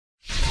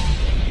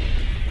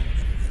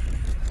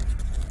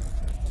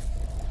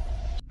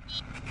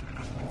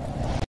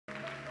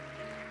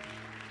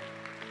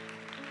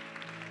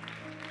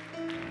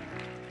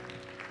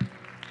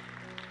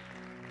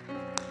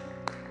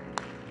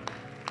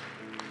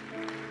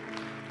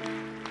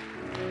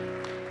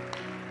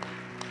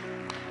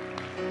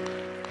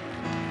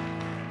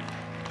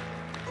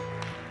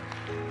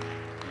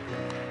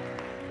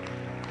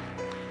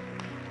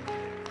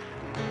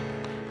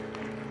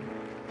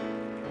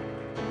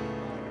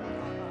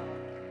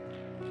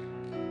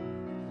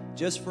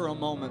Just for a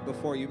moment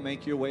before you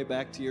make your way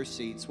back to your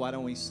seats, why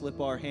don't we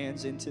slip our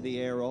hands into the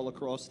air all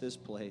across this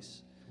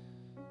place?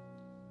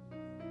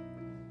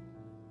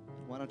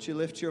 Why don't you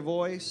lift your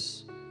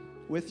voice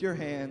with your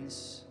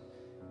hands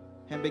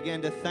and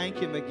begin to thank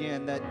Him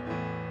again that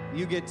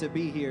you get to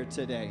be here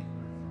today.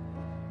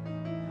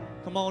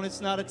 Come on,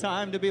 it's not a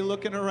time to be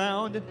looking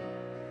around.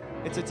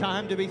 It's a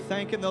time to be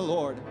thanking the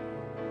Lord.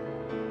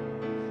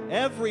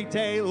 Every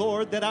day,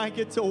 Lord, that I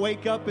get to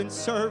wake up and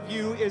serve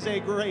you is a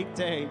great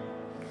day.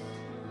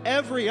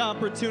 Every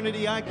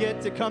opportunity I get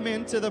to come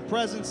into the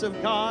presence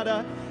of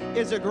God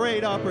is a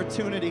great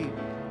opportunity.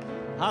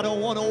 I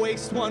don't want to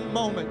waste one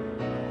moment.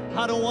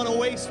 I don't want to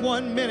waste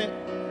 1 minute.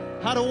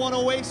 I don't want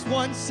to waste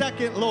 1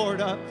 second,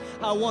 Lord.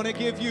 I want to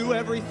give you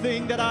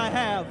everything that I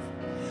have.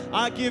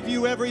 I give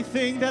you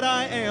everything that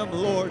I am,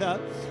 Lord.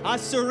 I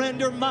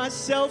surrender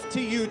myself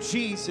to you,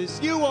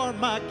 Jesus. You are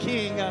my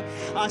King.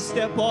 I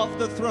step off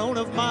the throne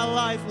of my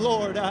life,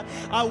 Lord.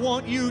 I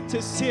want you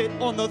to sit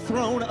on the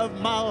throne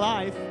of my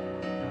life.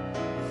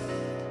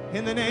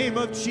 In the name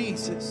of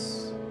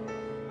Jesus.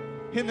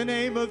 In the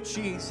name of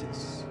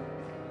Jesus.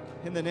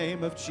 In the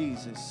name of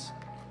Jesus.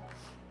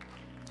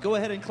 Go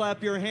ahead and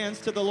clap your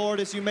hands to the Lord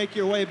as you make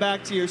your way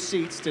back to your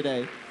seats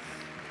today.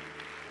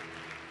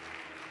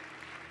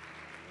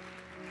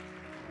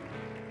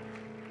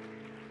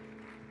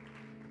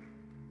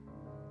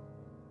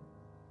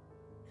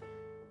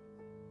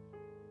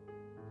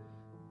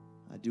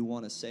 I do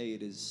want to say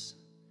it is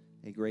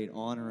a great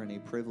honor and a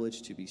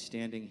privilege to be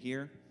standing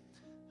here.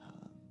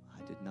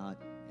 I did not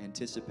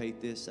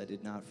anticipate this. I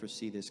did not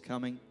foresee this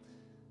coming.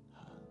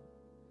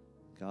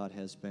 God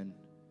has been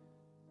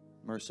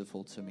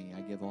merciful to me.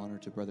 I give honor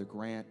to Brother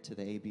Grant, to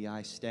the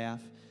ABI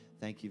staff.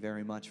 Thank you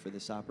very much for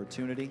this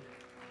opportunity.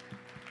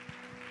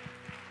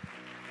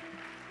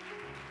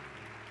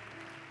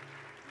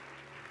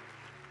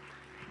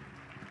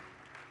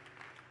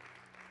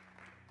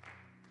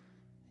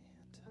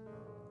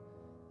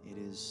 And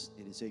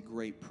it is a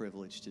great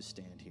privilege to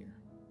stand here.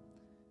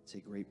 It's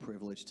a great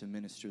privilege to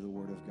minister the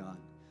Word of God.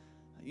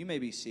 You may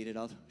be seated.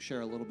 I'll share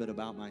a little bit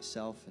about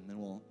myself, and then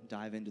we'll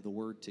dive into the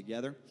Word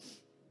together.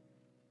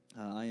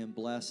 I am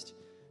blessed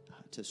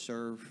to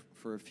serve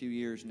for a few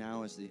years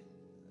now as the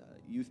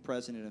youth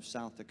president of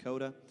South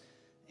Dakota,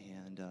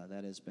 and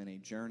that has been a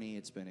journey.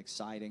 It's been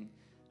exciting.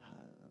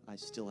 I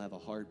still have a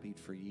heartbeat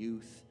for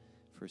youth,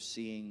 for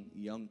seeing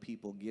young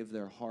people give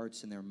their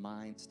hearts and their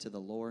minds to the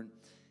Lord.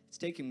 It's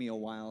taken me a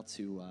while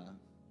to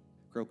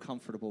grow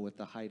comfortable with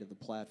the height of the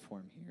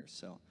platform here,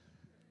 so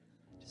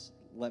just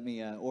let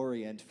me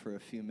orient for a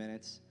few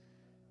minutes.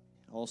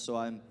 Also,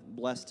 I'm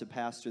blessed to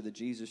pastor the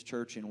Jesus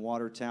Church in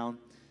Watertown.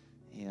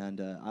 And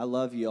I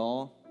love you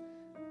all,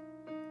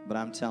 but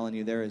I'm telling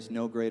you, there is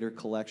no greater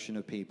collection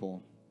of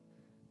people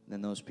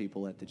than those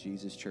people at the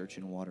Jesus Church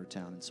in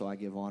Watertown. And so I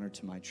give honor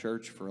to my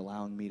church for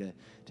allowing me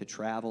to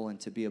travel and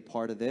to be a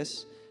part of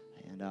this.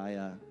 And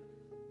I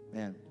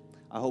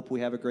hope we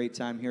have a great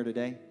time here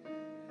today,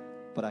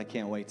 but I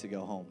can't wait to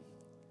go home.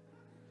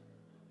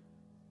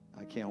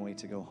 I can't wait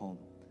to go home.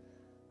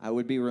 I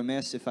would be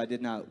remiss if I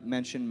did not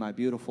mention my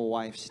beautiful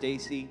wife,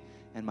 Stacy,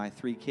 and my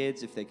 3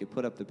 kids, if they could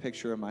put up the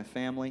picture of my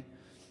family.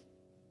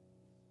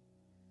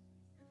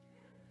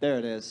 There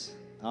it is.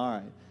 All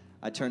right.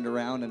 I turned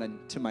around,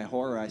 and to my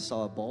horror, I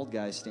saw a bald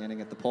guy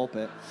standing at the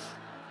pulpit.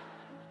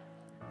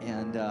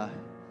 And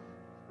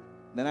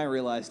then I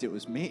realized it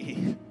was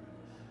me.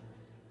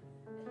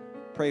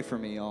 Pray for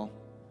me, y'all.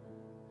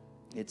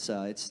 It's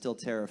still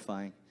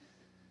terrifying.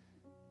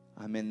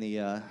 I'm in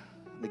the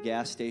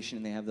gas station,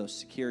 and they have those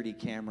security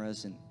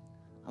cameras, and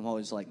I'm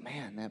always like,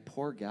 man, that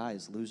poor guy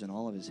is losing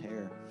all of his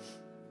hair.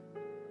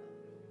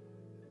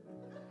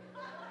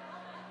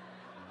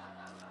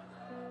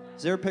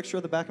 Is there a picture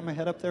of the back of my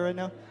head up there right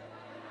now?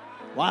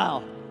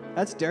 Wow,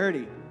 that's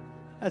dirty.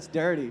 That's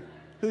dirty.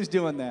 Who's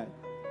doing that?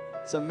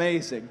 It's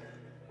amazing.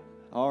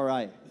 All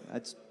right.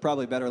 That's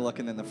probably better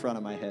looking than the front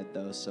of my head,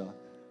 though, so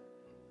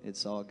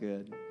it's all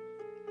good.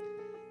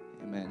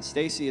 Amen.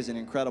 Stacy is an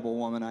incredible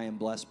woman. I am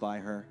blessed by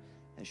her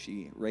as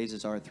she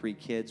raises our 3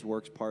 kids,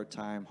 works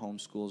part-time,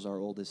 homeschools our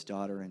oldest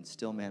daughter, and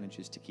still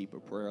manages to keep a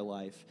prayer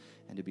life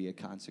and to be a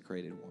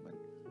consecrated woman.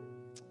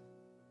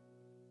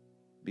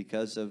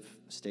 Because of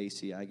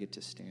Stacy, I get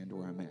to stand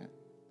where I'm at.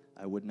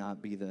 I would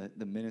not be the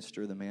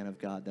minister, the man of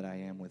God that I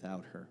am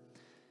without her.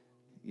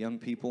 Young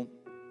people,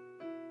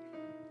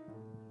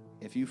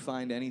 if you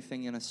find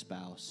anything in a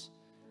spouse,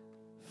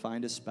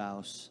 find a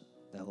spouse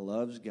that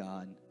loves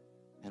God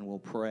and will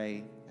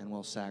pray and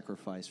will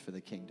sacrifice for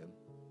the kingdom.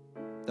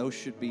 Those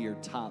should be your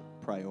top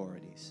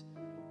priorities,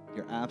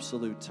 your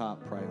absolute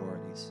top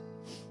priorities.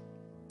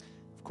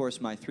 Of course,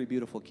 my 3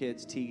 beautiful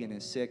kids, Tegan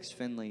is 6,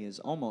 Finley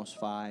is almost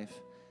 5,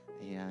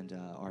 and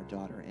our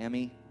daughter,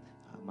 Emmy,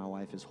 my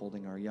wife is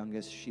holding our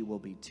youngest. She will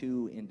be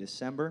 2 in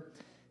December,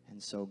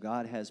 and so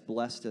God has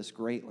blessed us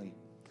greatly.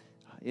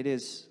 It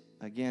is,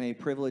 again, a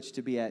privilege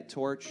to be at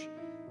Torch.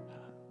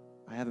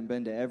 I haven't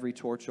been to every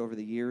Torch over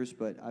the years,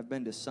 but I've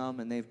been to some,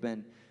 and they've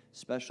been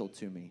special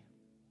to me.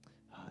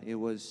 It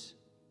was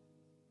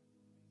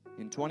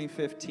in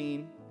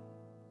 2015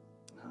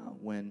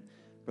 when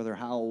Brother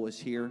Howell was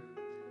here.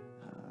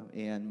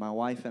 And my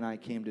wife and I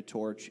came to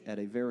Torch at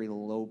a very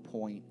low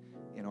point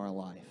in our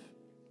life.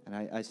 And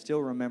I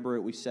still remember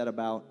it. We sat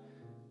about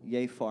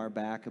yay far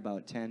back,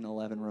 about 10,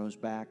 11 rows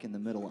back in the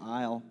middle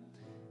aisle.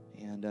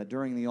 And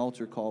during the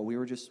altar call, we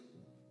were just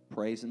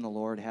praising the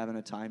Lord, having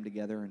a time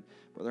together. And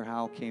Brother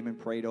Howell came and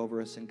prayed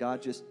over us. And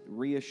God just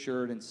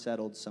reassured and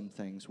settled some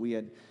things. We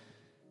had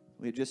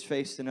just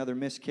faced another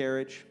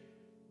miscarriage.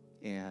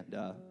 And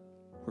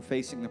we're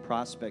facing the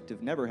prospect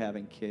of never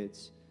having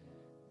kids.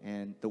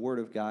 And the Word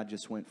of God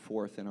just went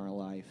forth in our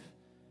life.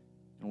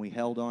 And we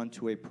held on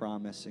to a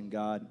promise, and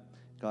God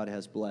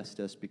has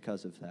blessed us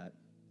because of that.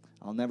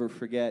 I'll never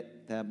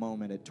forget that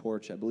moment at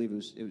Torch. I believe it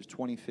was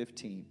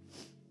 2015.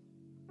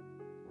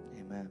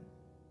 Amen.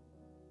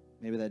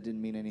 Maybe that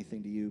didn't mean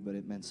anything to you, but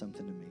it meant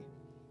something to me.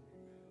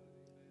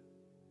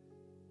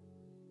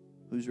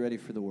 Who's ready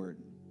for the Word?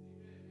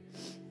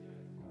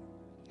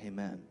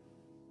 Amen.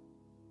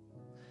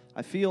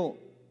 I feel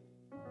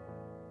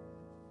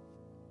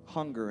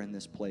hunger in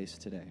this place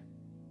today.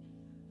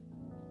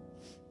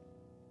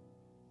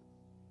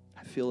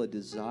 I feel a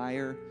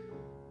desire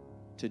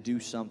to do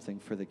something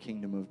for the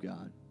kingdom of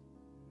God.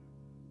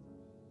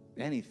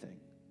 Anything.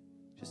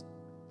 Just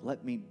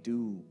let me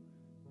do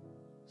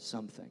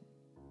something.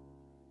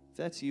 If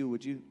that's you,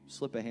 would you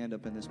slip a hand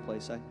up in this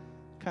place? I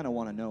kind of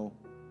want to know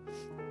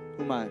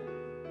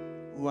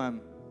who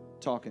I'm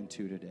talking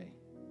to today.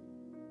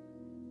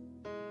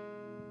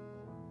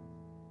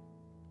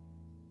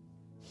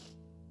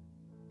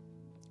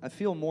 I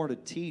feel more to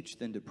teach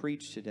than to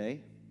preach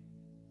today.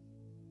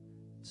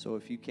 So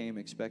if you came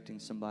expecting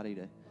somebody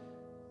to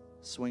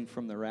swing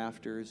from the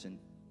rafters and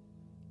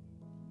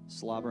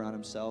slobber on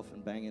himself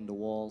and bang into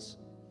walls,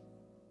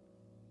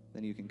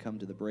 then you can come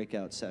to the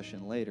breakout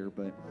session later.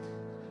 But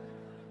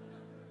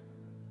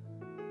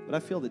I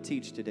feel to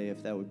teach today,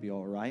 if that would be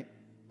all right.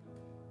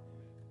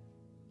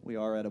 We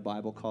are at a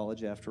Bible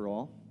college after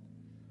all.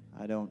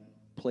 I don't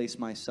place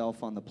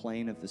myself on the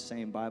plane of the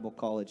same Bible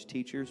college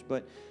teachers,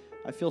 but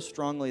I feel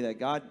strongly that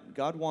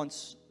God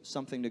wants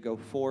something to go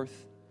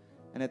forth.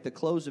 And at the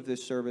close of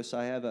this service,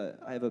 I have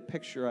a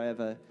picture, I have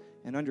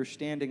an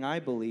understanding, I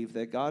believe,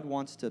 that God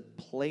wants to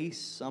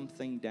place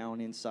something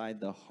down inside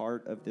the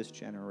heart of this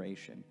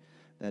generation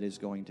that is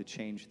going to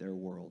change their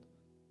world.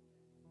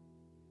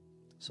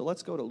 So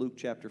let's go to Luke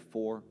chapter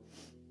 4.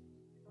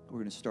 We're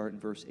going to start in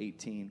verse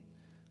 18.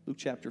 Luke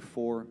chapter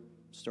 4,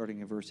 starting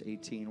in verse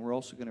 18. We're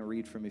also going to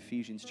read from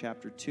Ephesians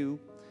chapter 2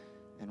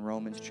 and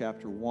Romans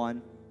chapter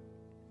 1.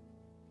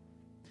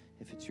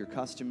 If it's your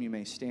custom, you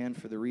may stand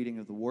for the reading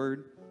of the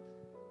word.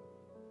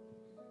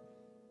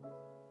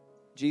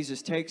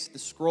 Jesus takes the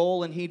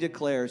scroll and he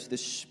declares, "The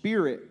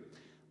Spirit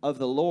of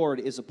the Lord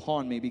is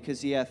upon me,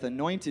 because he hath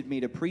anointed me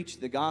to preach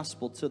the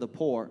gospel to the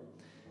poor.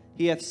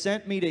 He hath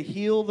sent me to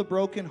heal the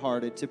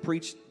brokenhearted, to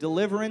preach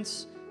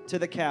deliverance to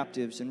the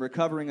captives, and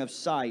recovering of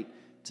sight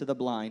to the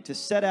blind, to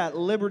set at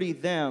liberty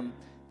them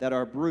that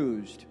are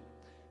bruised,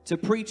 to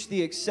preach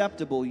the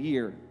acceptable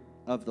year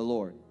of the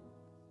Lord."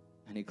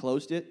 And he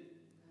closed it.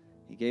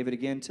 He gave it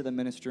again to the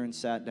minister and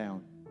sat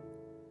down.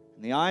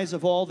 And the eyes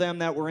of all them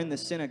that were in the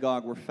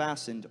synagogue were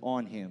fastened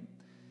on him.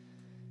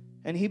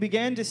 And he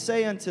began to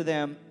say unto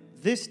them,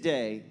 "This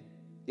day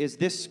is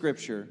this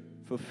scripture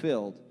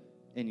fulfilled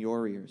in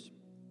your ears."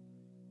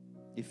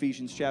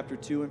 Ephesians chapter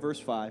 2 and verse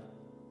 5.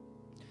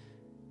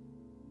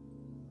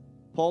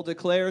 Paul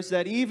declares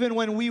that even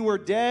when we were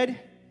dead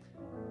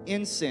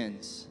in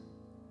sins,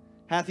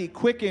 hath he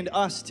quickened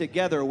us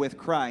together with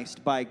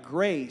Christ. By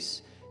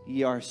grace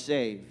ye are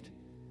saved.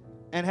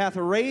 And hath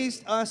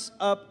raised us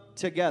up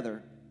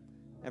together.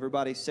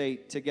 Everybody say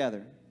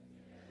together.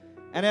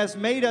 And has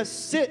made us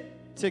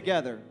sit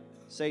together.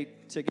 Say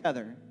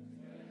together.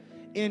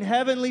 In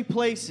heavenly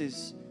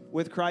places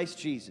with Christ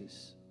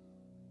Jesus.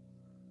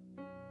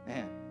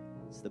 Man,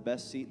 it's the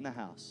best seat in the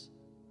house.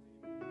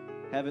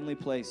 Heavenly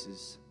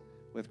places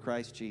with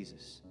Christ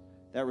Jesus.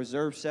 That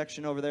reserved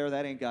section over there,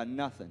 that ain't got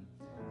nothing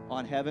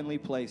on heavenly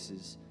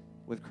places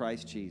with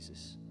Christ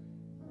Jesus.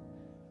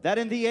 That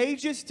in the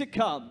ages to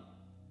come,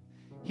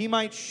 he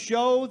might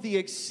show the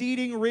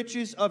exceeding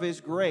riches of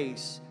his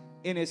grace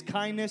in his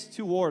kindness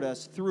toward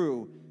us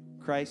through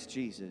Christ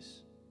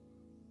Jesus.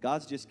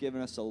 God's just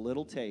given us a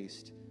little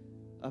taste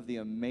of the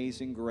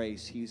amazing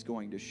grace he's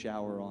going to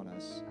shower on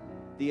us.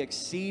 The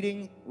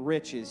exceeding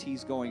riches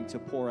he's going to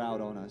pour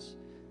out on us.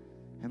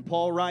 And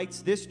Paul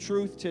writes this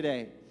truth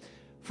today.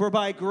 "For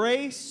by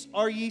grace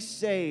are ye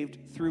saved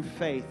through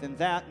faith, and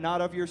that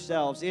not of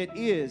yourselves. It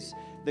is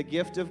the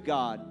gift of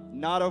God,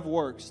 not of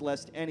works,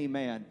 lest any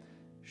man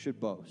should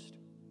boast."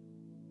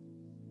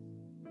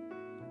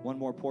 One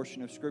more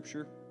portion of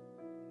Scripture.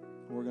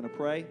 We're going to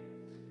pray.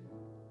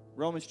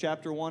 Romans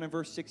chapter 1 and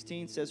verse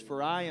 16 says,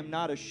 "For I am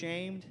not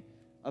ashamed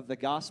of the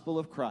gospel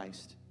of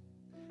Christ,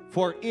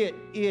 for it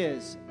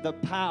is the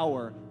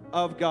power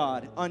of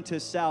God unto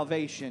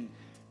salvation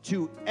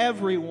to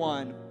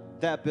everyone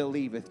that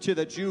believeth, to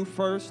the Jew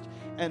first,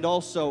 and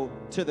also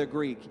to the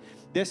Greek.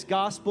 This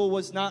gospel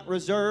was not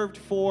reserved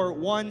for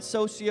one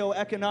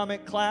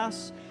socioeconomic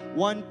class,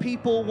 one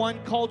people,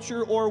 one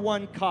culture, or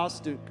one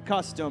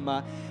custom,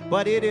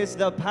 but it is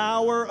the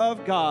power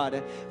of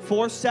God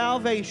for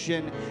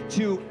salvation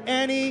to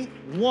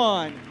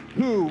anyone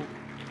who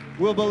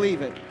will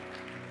believe it.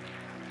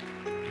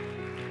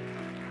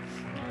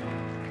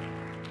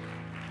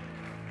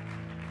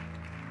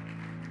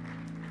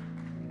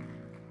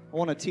 I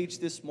want to teach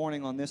this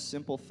morning on this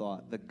simple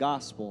thought. The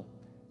gospel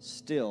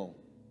still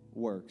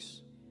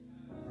works.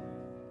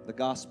 The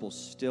gospel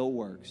still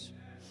works.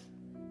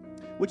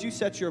 Would you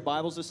set your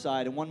Bibles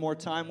aside, and one more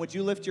time, would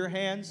you lift your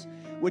hands?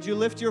 Would you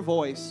lift your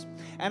voice?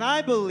 And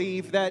I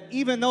believe that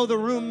even though the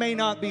room may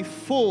not be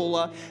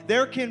full,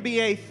 there can be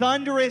a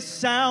thunderous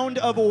sound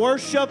of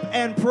worship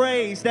and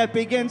praise that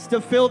begins to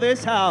fill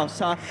this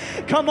house.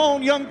 Come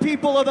on, young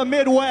people of the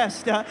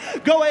Midwest,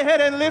 go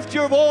ahead and lift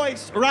your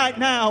voice right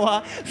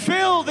now.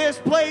 Fill this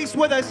place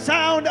with a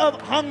sound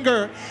of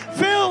hunger.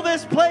 Fill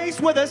this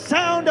place with a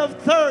sound of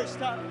thirst.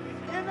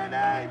 In the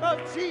name of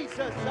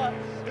Jesus,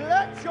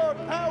 let your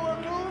power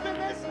move in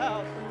this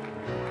house.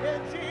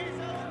 In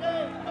Jesus'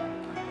 name.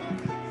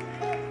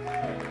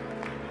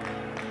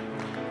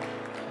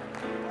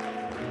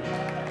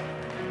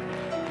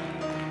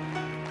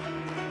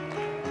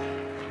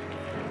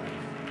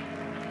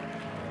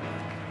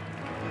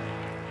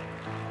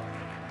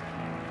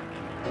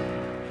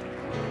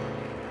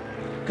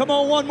 Come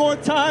on, one more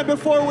time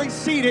before we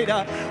seat it.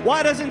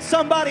 Why doesn't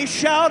somebody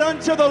shout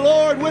unto the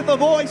Lord with a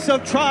voice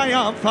of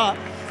triumph?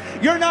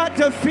 You're not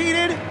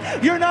defeated.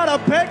 You're not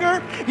a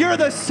beggar. You're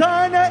the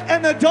son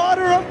and the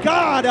daughter of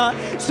God.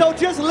 So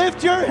just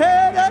lift your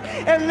head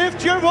and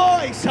lift your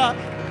voice.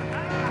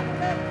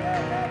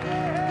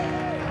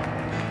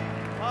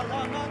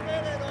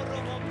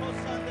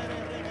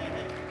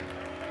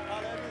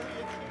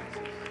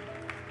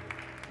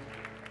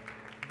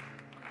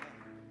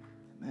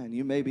 Man,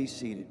 you may be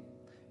seated.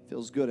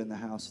 Feels good in the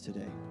house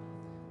today.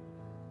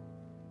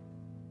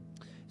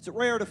 It's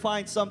rare to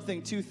find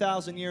something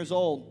 2,000 years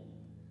old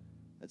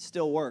that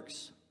still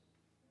works.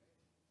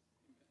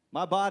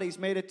 My body's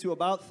made it to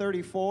about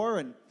 34,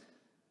 and,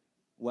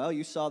 well,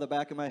 you saw the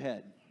back of my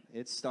head.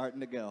 It's starting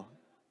to go.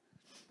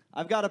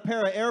 I've got a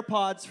pair of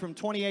AirPods from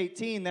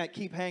 2018 that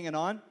keep hanging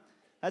on.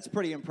 That's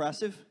pretty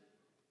impressive.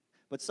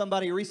 But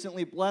somebody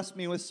recently blessed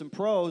me with some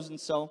Pros, and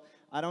so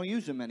I don't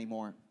use them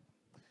anymore.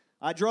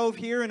 I drove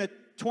here in a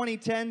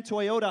 2010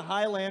 Toyota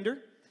Highlander.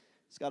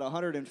 It's got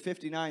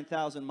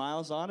 159,000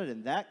 miles on it,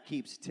 and that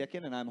keeps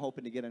ticking, and I'm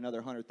hoping to get another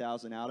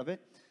 100,000 out of it.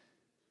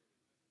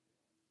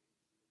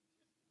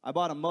 I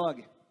bought a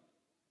mug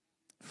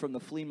from the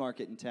flea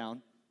market in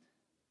town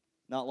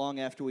not long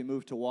after we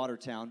moved to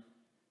Watertown,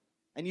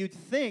 and you'd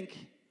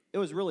think it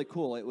was really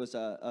cool. It was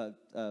a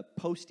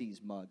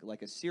Posties mug,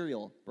 like a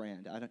cereal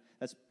brand.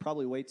 That's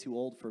probably way too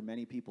old for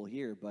many people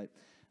here, but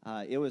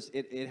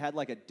it had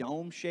like a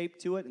dome shape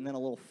to it and then a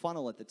little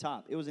funnel at the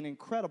top. It was an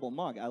incredible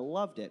mug. I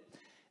loved it.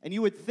 And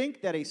you would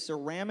think that a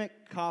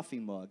ceramic coffee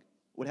mug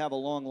would have a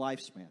long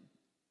lifespan.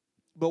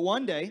 But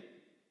one day,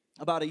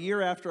 about a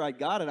year after I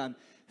got it, I'm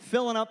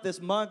filling up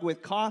this mug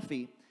with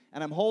coffee,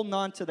 and I'm holding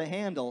on to the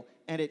handle,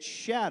 and it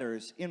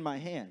shatters in my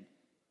hand.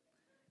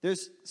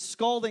 There's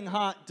scalding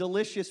hot,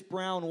 delicious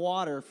brown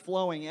water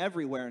flowing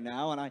everywhere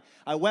now, and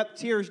I wept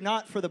tears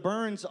not for the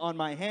burns on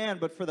my hand,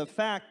 but for the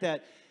fact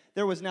that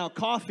there was now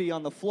coffee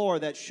on the floor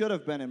that should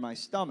have been in my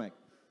stomach.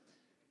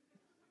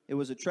 It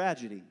was a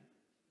tragedy.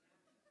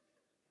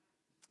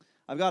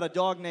 I've got a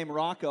dog named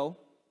Rocco.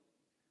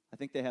 I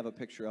think they have a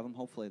picture of him.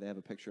 Hopefully they have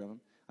a picture of him.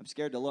 I'm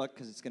scared to look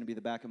because it's going to be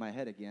the back of my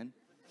head again.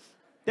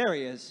 There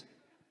he is.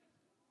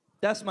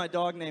 That's my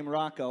dog named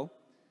Rocco.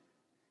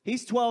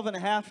 He's 12 and a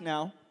half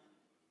now.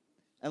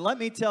 And let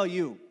me tell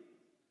you,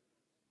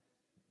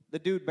 the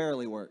dude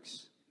barely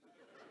works.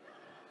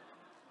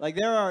 Like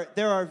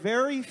there are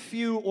very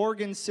few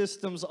organ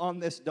systems on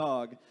this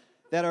dog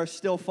that are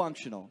still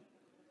functional.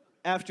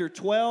 After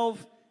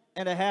 12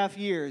 and a half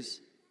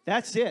years,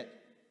 that's it.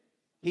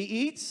 He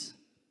eats,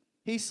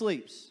 he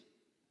sleeps.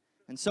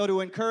 And so to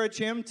encourage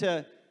him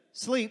to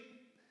sleep,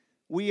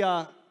 we,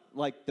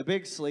 like the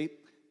big sleep,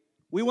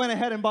 we went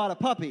ahead and bought a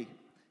puppy.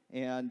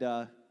 And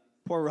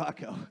poor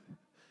Rocco,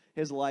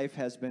 his life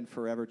has been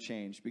forever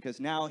changed because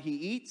now he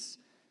eats,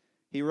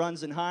 he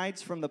runs and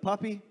hides from the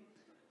puppy,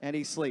 and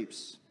he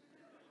sleeps.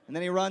 And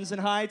then he runs and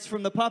hides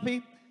from the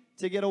puppy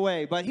to get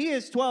away. But he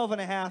is 12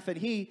 and a half, and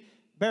he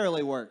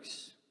barely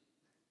works.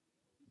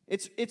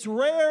 It's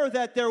rare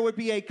that there would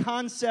be a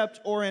concept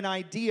or an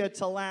idea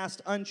to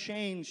last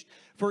unchanged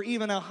for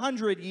even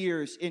 100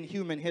 years in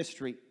human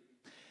history.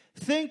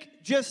 Think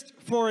just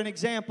for an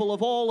example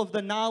of all of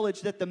the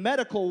knowledge that the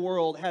medical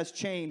world has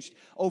changed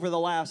over the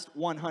last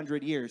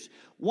 100 years.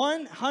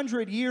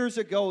 100 years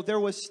ago, there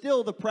was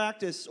still the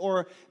practice,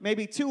 or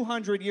maybe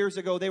 200 years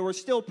ago, they were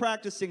still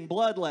practicing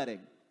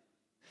bloodletting,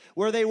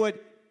 where they would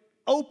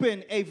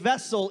open a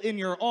vessel in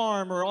your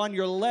arm or on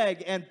your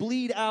leg and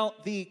bleed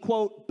out the,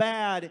 quote,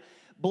 bad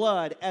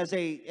blood as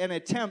an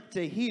attempt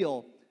to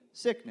heal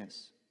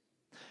sickness.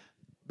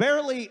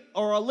 Barely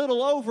or a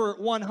little over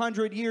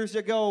 100 years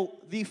ago,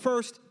 the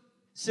first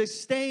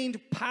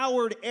sustained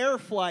powered air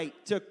flight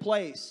took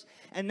place.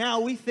 And now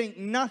we think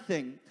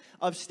nothing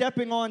of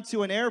stepping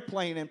onto an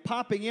airplane and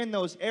popping in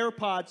those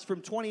AirPods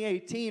from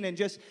 2018 and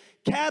just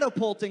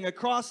catapulting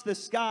across the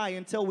sky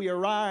until we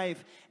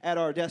arrive at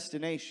our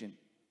destination.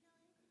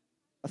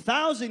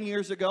 1,000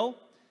 years ago,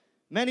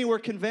 many were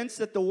convinced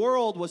that the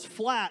world was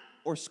flat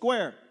or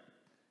square.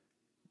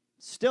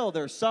 Still,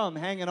 there's some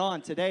hanging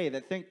on today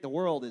that think the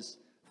world is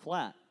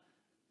flat.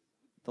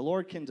 The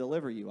Lord can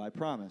deliver you, I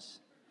promise.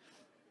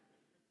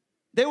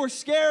 They were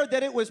scared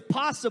that it was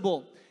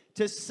possible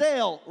to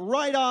sail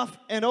right off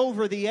and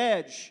over the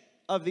edge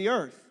of the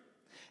earth.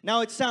 Now,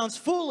 it sounds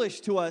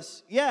foolish to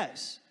us,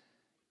 yes,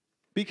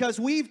 because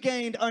we've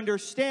gained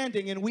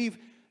understanding and we've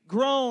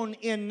grown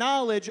in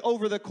knowledge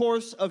over the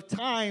course of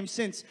time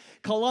since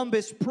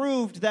Columbus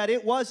proved that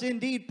it was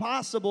indeed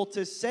possible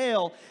to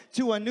sail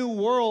to a new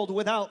world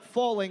without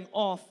falling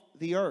off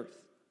the earth.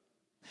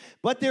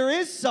 But there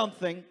is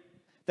something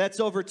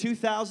that's over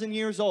 2,000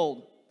 years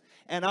old,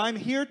 and I'm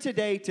here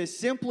today to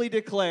simply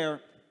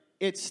declare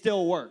it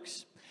still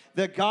works.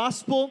 The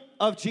gospel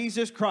of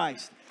Jesus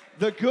Christ,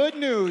 the good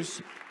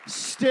news,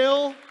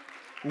 still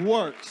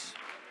works.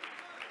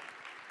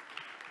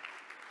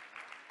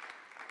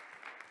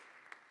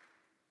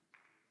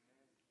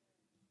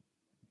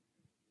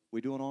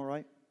 We doing all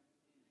right?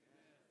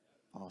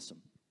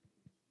 Awesome.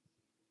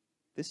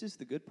 This is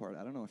the good part.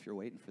 I don't know if you're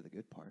waiting for the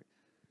good part.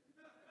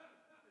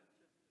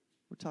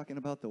 We're talking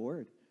about the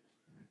word.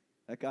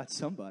 That got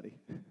somebody.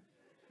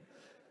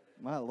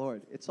 My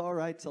Lord, it's all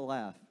right to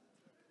laugh.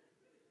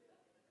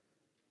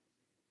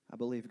 I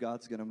believe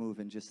God's going to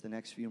move in just the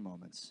next few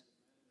moments.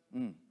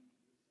 1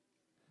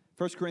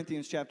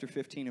 Corinthians chapter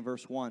 15 and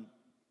verse 1.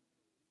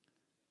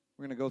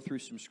 We're going to go through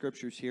some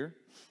scriptures here.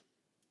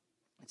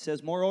 It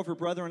says, "Moreover,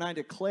 brethren, I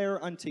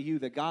declare unto you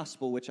the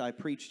gospel which I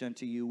preached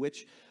unto you,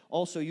 which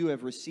also you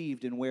have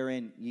received and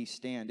wherein ye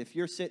stand." If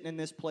you're sitting in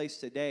this place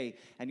today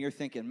and you're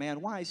thinking, man,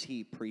 why is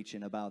he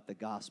preaching about the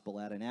gospel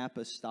at an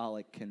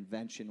apostolic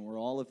convention where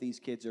all of these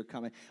kids are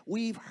coming?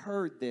 We've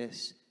heard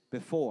this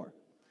before.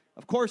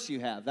 Of course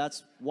you have.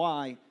 That's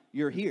why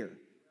you're here.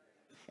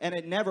 And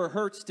it never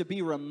hurts to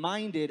be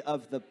reminded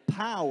of the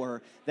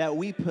power that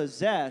we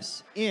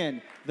possess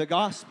in the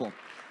gospel.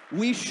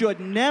 We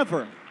should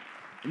never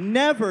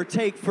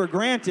take for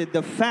granted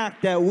the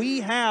fact that we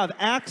have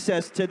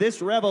access to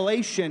this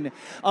revelation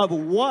of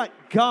what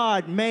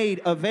God made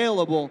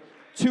available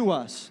to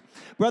us.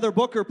 Brother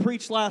Booker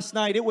preached last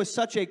night. It was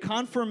such a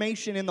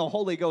confirmation in the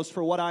Holy Ghost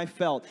for what I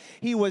felt.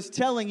 He was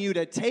telling you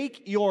to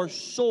take your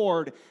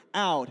sword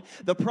out.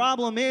 The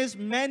problem is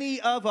many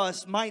of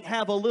us might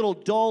have a little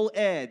dull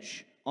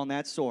edge on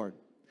that sword.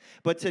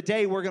 But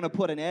today we're going to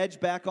put an edge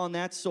back on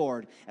that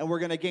sword, and we're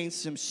going to gain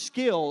some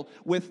skill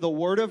with the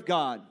Word of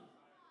God.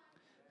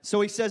 So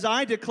he says,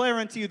 "I declare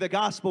unto you the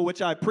gospel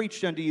which I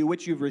preached unto you,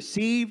 which you've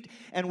received,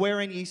 and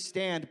wherein ye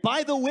stand,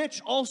 by the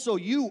which also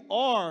you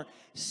are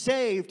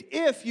saved,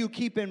 if you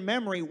keep in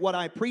memory what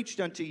I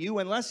preached unto you,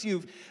 unless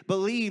you've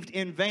believed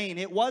in vain."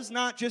 It was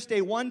not just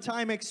a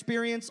one-time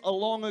experience a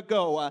long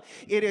ago.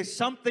 It is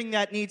something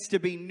that needs to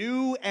be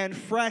new and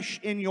fresh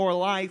in your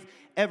life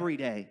every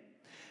day.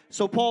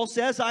 So Paul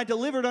says, "I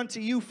delivered unto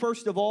you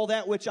first of all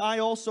that which I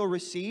also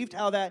received,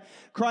 how that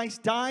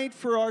Christ died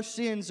for our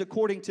sins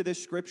according to the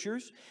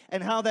Scriptures,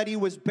 and how that he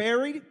was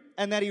buried,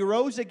 and that he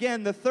rose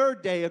again the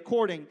third day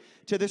according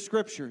to the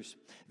Scriptures."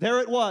 There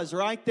it was,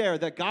 right there.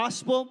 The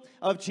gospel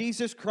of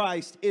Jesus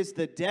Christ is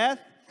the death,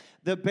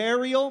 the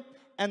burial,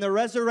 and the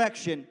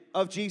resurrection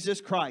of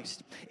Jesus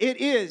Christ. It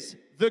is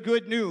the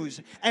good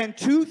news. And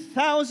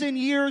 2,000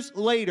 years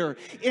later,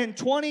 in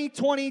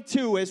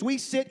 2022, as we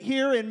sit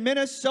here in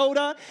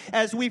Minnesota,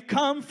 as we've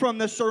come from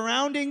the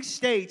surrounding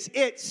states,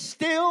 it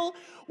still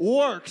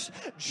works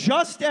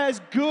just as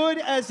good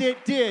as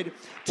it did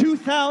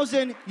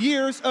 2,000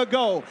 years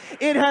ago.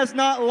 It has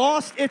not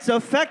lost its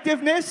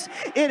effectiveness.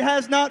 It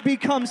has not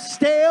become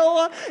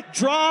stale,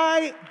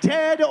 dry,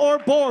 dead, or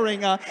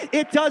boring.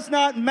 It does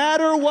not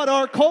matter what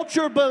our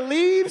culture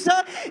believes.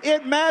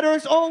 It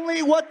matters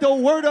only what the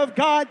Word of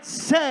God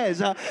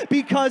says,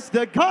 because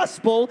the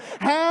gospel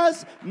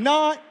has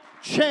not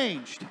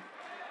changed.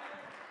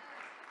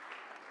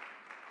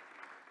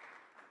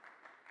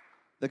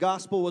 The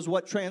gospel was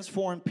what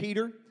transformed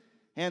Peter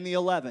and the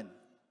 11.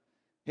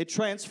 It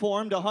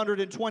transformed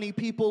 120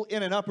 people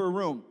in an upper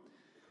room.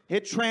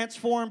 It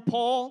transformed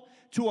Paul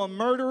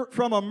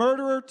from a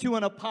murderer to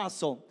an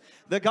apostle.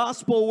 The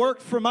gospel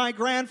worked for my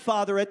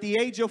grandfather at the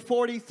age of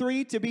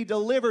 43 to be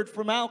delivered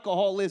from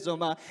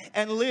alcoholism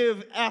and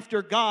live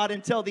after God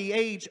until the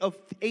age of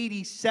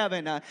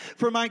 87.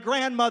 For my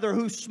grandmother,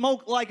 who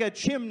smoked like a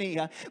chimney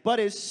but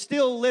is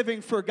still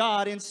living for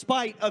God in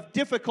spite of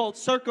difficult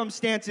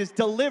circumstances,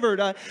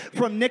 delivered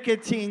from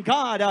nicotine.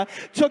 God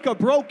took a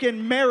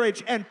broken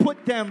marriage and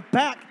put them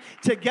back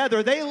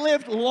together. They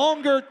lived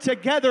longer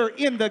together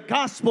in the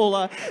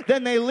gospel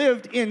than they lived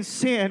lived in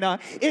sin.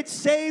 It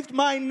saved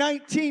my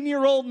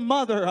 19-year-old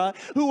mother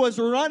who was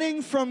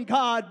running from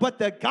God, but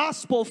the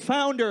gospel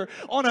found her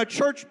on a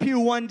church pew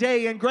one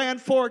day in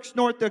Grand Forks,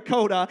 North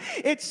Dakota.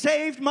 It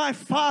saved my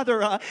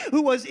father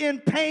who was in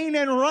pain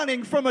and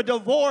running from a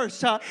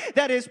divorce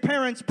that his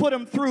parents put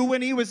him through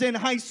when he was in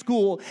high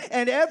school.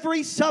 And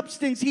every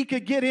substance he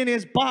could get in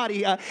his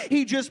body,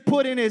 he just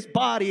put in his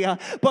body.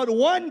 But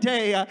one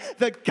day,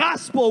 the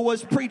gospel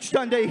was preached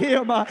unto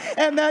him.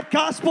 And that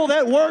gospel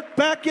that worked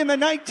back in the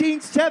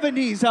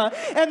 1970s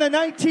and the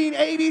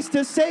 1980s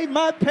to save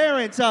my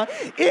parents,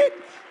 it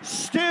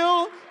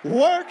still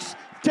works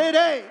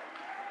today.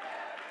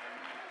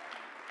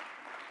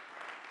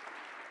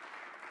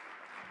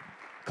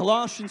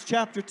 Colossians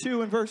chapter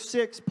 2 and verse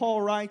 6,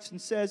 Paul writes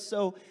and says,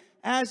 "So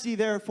as ye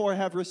therefore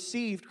have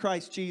received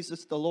Christ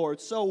Jesus the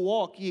Lord, so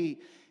walk ye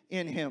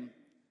in him,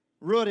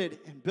 rooted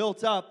and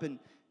built up and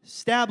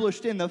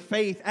established in the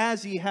faith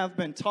as ye have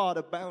been taught,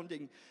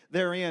 abounding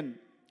therein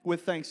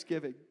with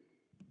thanksgiving."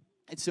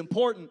 It's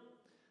important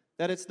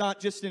that it's not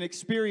just an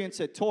experience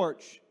at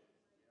Torch.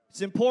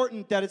 It's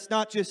important that it's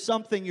not just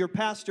something your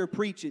pastor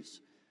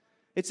preaches.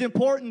 It's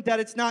important that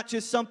it's not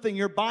just something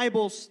your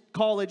Bible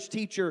college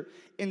teacher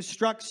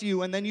instructs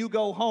you and then you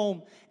go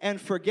home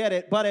and forget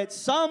it. But at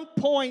some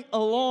point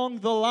along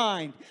the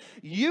line,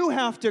 you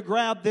have to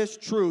grab this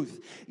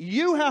truth.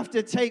 You have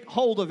to take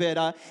hold of it,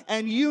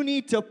 and you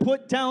need to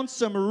put down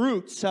some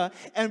roots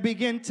and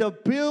begin to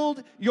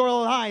build your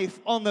life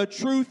on the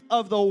truth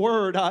of the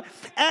Word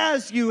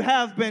as you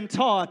have been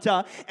taught,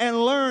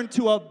 and learn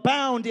to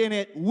abound in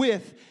it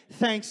with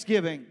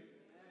thanksgiving.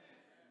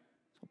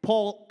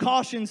 Paul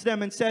cautions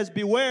them and says,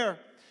 "Beware,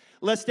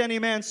 lest any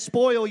man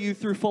spoil you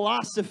through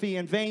philosophy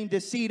and vain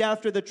deceit,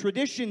 after the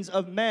traditions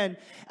of men,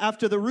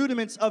 after the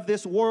rudiments of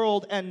this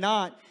world, and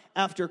not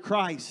after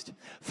Christ.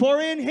 For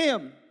in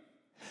him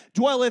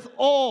dwelleth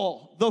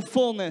all the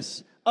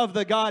fullness of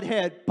the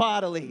Godhead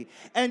bodily,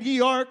 and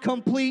ye are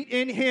complete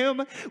in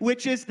him,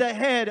 which is the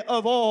head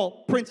of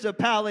all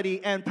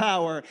principality and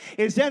power."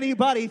 Is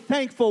anybody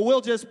thankful? We'll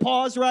just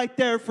pause right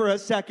there for a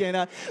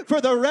second for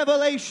the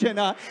revelation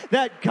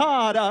that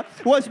God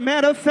was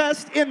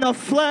manifest in the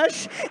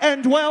flesh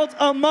and dwelt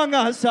among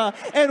us,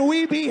 and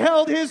we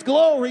beheld his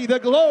glory, the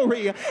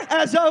glory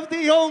as of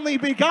the only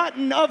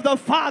begotten of the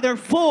Father,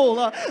 full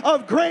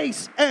of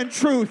grace and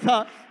truth.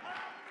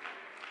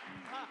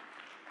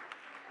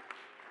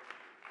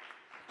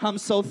 I'm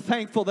so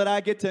thankful that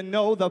I get to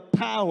know the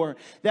power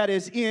that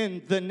is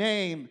in the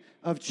name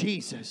of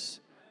Jesus.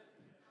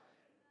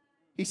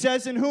 He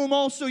says, "In whom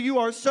also you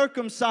are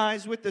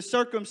circumcised with the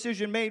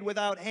circumcision made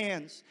without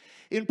hands,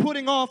 in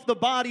putting off the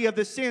body of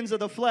the sins of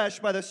the flesh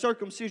by the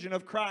circumcision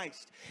of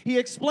Christ." He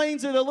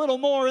explains it a little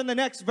more in the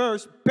next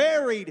verse.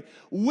 "Buried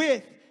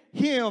with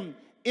him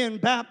in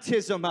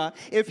baptism."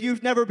 If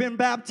you've never been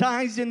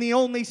baptized in the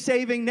only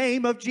saving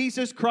name of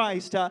Jesus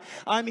Christ,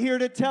 I'm here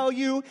to tell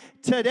you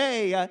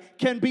today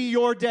can be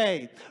your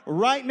day.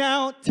 Right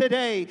now,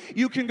 today,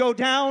 you can go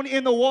down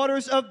in the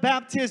waters of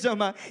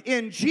baptism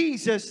in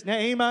Jesus'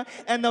 name.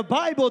 And the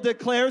Bible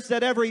declares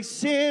that every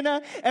sin,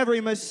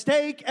 every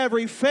mistake,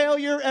 every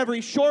failure,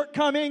 every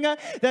shortcoming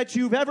that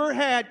you've ever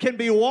had can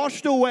be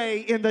washed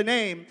away in the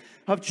name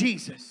of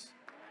Jesus.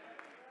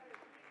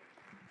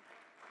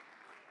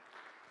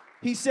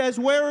 He says,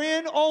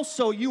 "Wherein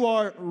also you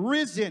are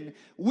risen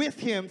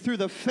with him through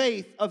the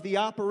faith of the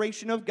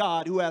operation of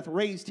God, who hath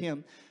raised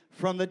him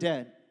from the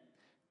dead.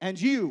 And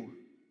you,"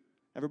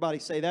 everybody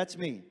say, "That's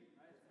me,"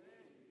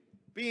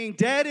 "being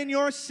dead in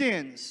your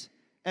sins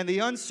and the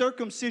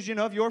uncircumcision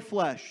of your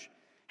flesh,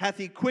 hath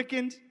he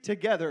quickened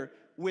together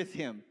with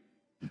him,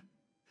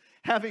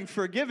 having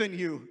forgiven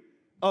you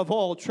of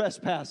all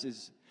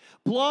trespasses,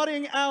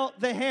 blotting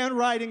out the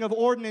handwriting of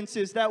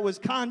ordinances that was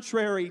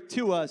contrary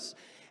to us,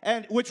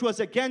 and which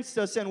was against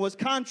us and was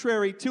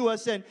contrary to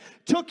us, and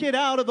took it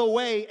out of the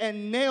way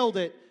and nailed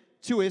it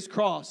to his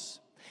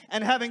cross.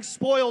 And having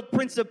spoiled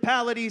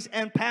principalities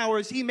and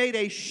powers, he made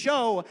a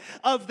show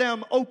of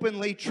them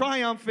openly,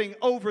 triumphing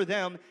over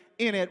them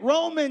in it."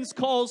 Romans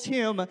calls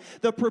him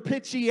the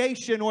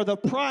propitiation, or the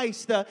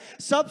price, the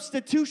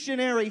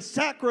substitutionary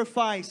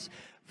sacrifice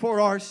for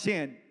our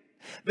sin.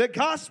 The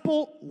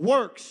gospel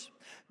works.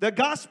 The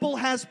gospel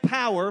has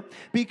power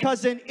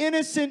because an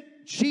innocent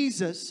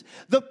Jesus,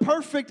 the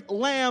perfect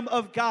Lamb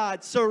of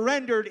God,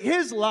 surrendered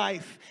his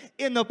life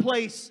in the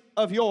place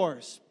of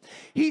yours.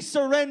 He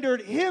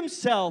surrendered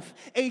himself,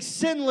 a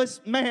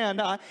sinless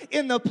man,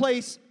 in the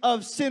place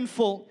of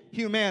sinful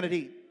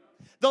humanity.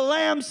 The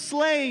Lamb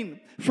slain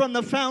from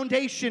the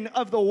foundation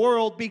of the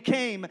world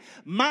became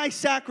my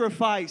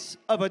sacrifice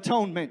of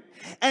atonement.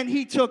 And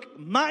he took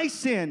my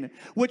sin,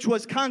 which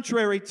was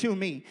contrary to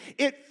me.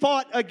 It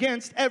fought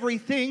against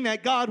everything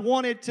that God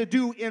wanted to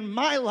do in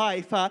my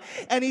life.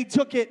 And he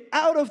took it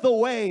out of the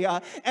way,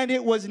 and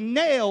it was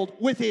nailed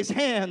with his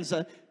hands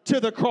to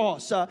the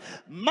cross.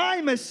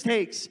 My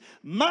mistakes,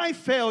 my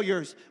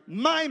failures,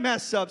 my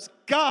mess ups,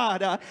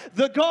 God,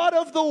 the God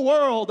of the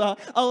world,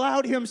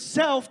 allowed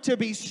himself to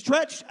be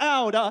stretched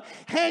out,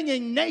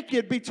 hanging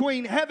naked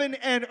between heaven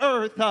and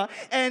earth,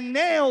 and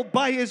nailed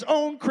by his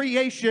own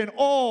creation,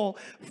 all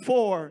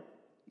for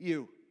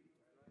you.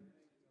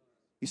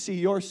 You see,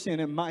 your sin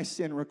and my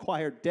sin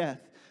required death.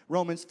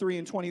 Romans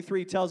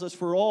 3:23 tells us,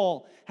 for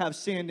all have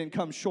sinned and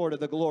come short of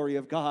the glory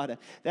of God.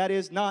 That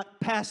is not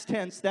past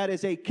tense, that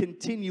is a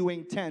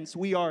continuing tense.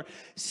 We are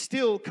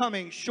still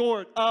coming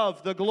short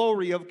of the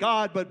glory of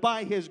God, but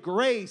by his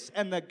grace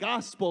and the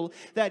gospel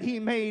that he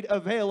made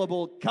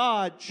available,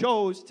 God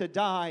chose to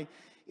die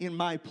in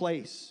my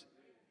place.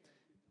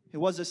 It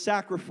was a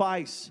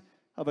sacrifice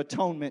of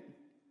atonement.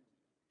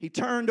 He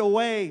turned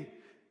away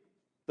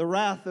the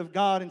wrath of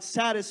God and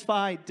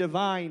satisfied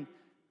divine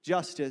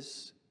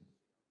justice.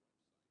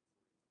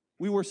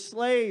 We were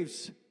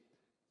slaves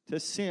to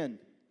sin.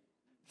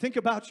 Think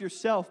about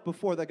yourself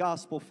before the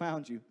gospel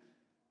found you.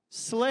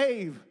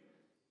 Slave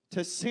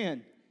to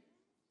sin.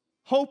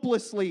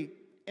 Hopelessly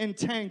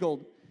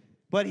entangled.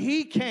 But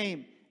he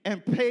came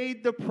and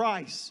paid the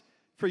price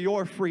for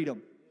your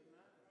freedom.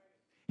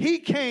 He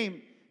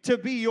came to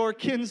be your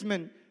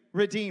kinsman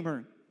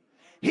redeemer.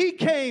 He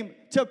came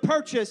to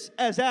purchase,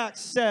 as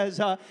Acts says,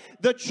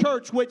 the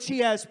church which he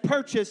has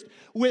purchased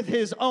with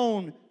his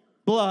own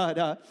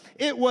blood.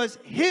 It was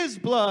his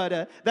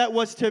blood that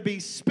was to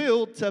be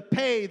spilled to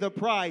pay the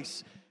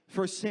price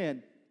for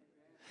sin.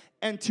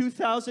 And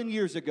 2,000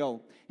 years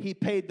ago, he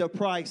paid the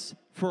price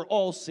for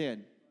all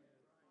sin.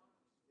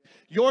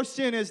 Your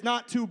sin is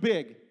not too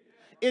big.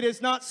 It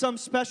is not some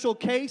special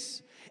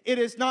case. It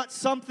is not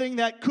something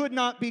that could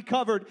not be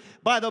covered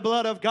by the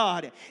blood of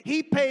God.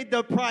 He paid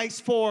the price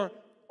for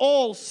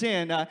all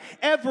sin,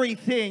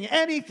 everything,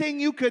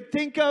 anything you could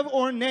think of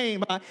or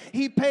name.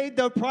 He paid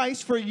the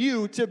price for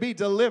you to be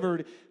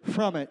delivered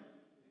from it.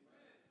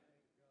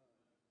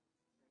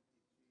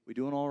 We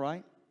doing all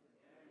right?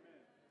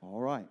 All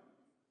right.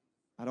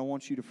 I don't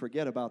want you to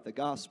forget about the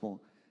gospel,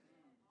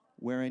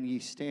 wherein ye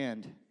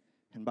stand,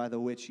 and by the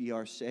which ye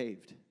are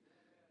saved.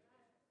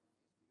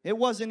 It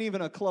wasn't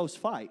even a close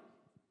fight.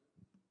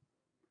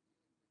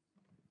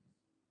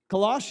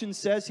 Colossians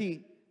says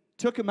he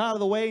took him out of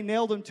the way,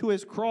 nailed him to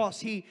his cross.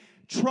 He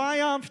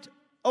triumphed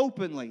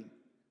openly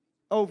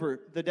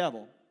over the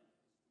devil.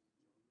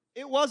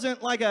 It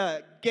wasn't like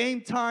a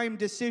game time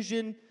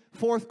decision,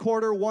 fourth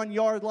quarter, 1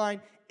 yard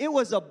line. It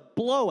was a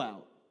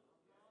blowout.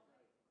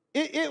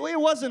 It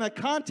wasn't a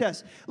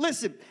contest.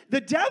 Listen,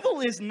 the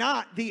devil is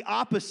not the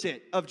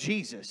opposite of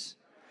Jesus.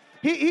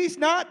 He's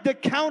not the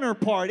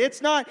counterpart.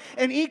 It's not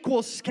an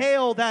equal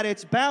scale that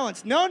it's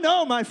balanced.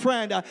 No, my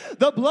friend.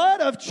 The blood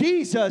of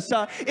Jesus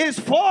is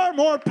far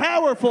more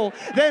powerful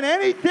than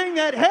anything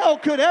that hell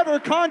could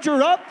ever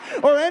conjure up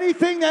or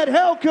anything that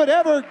hell could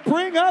ever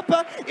bring up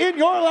in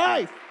your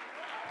life.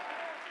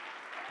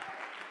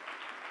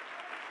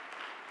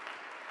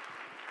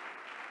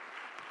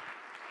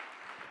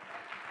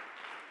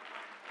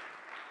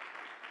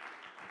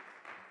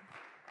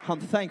 I'm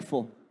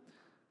thankful.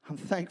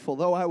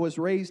 Though I was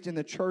raised in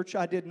the church,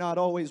 I did not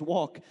always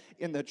walk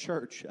in the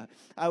church.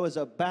 I was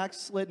a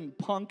backslidden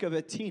punk of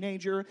a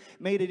teenager,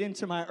 made it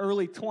into my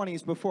early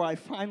 20s before I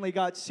finally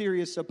got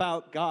serious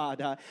about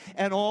God.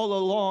 And all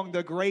along,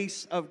 the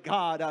grace of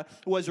God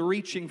was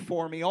reaching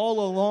for me. All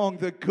along,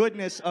 the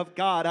goodness of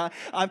God.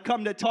 I've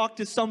come to talk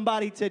to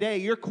somebody today.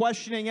 You're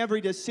questioning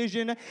every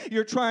decision.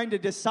 You're trying to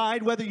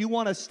decide whether you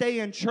want to stay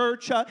in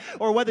church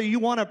or whether you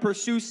want to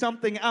pursue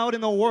something out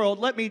in the world.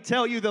 Let me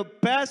tell you, the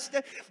best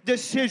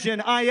decision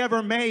I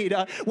ever made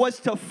was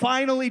to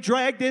finally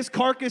drag this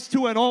carcass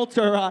to an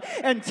altar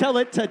and tell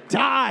it to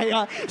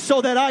die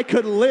so that I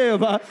could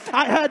live.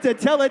 I had to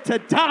tell it to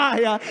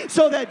die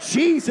so that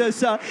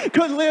Jesus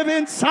could live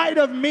inside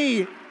of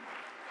me.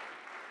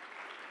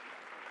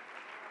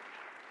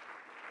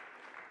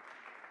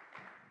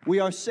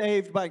 We are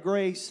saved by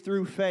grace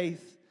through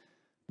faith.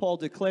 Paul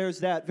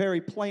declares that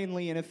very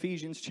plainly in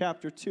Ephesians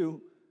chapter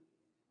 2.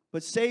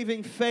 But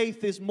saving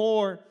faith is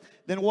more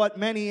than what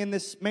many in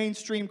this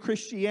mainstream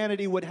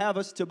Christianity would have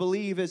us to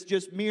believe is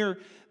just mere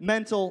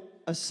mental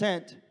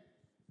assent.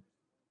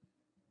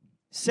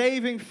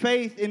 Saving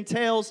faith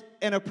entails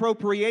an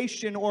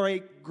appropriation or a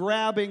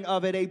grabbing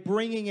of it, a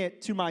bringing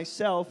it to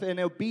myself, an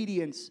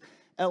obedience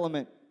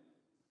element.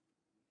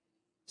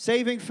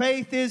 Saving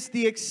faith is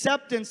the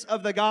acceptance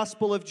of the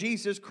gospel of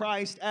Jesus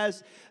Christ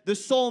as the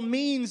sole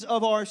means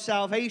of our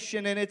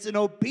salvation, and it's an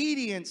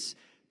obedience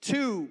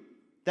to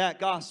that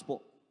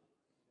gospel.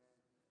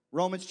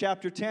 Romans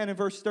chapter 10 and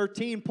verse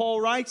 13, Paul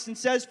writes and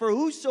says, for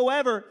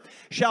whosoever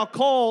shall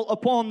call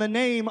upon the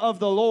name of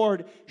the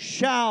Lord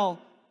shall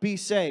be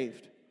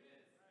saved.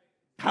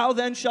 How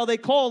then shall they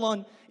call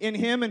on in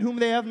him in whom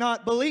they have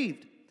not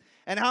believed?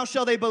 And how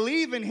shall they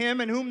believe in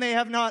him in whom they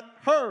have not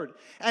heard?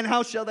 And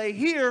how shall they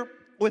hear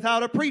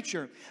without a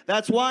preacher?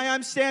 That's why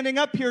I'm standing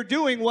up here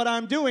doing what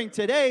I'm doing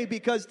today,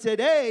 because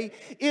today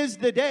is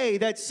the day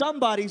that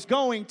somebody's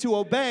going to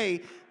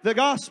obey the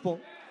gospel.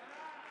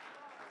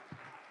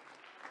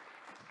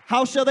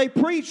 How shall they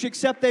preach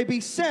except they be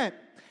sent?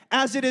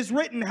 As it is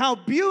written, how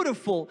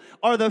beautiful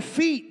are the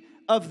feet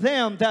of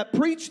them that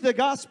preach the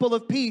gospel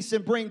of peace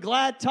and bring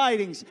glad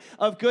tidings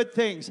of good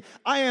things.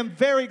 I am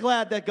very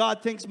glad that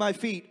God thinks my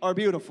feet are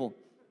beautiful,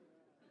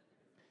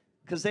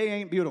 because they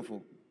ain't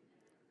beautiful.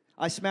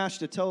 I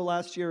smashed a toe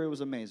last year. It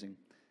was amazing.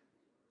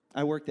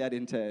 I worked that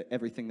into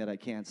everything that I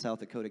can. South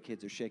Dakota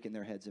kids are shaking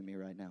their heads at me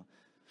right now.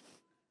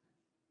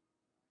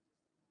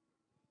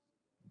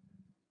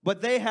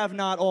 But they have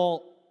not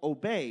all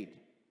obeyed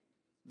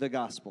the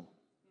gospel.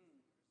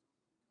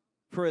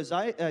 For as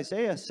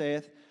Isaiah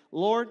saith,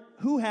 Lord,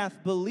 who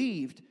hath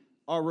believed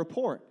our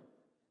report?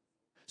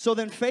 So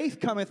then faith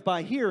cometh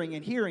by hearing,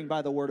 and hearing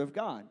by the word of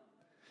God.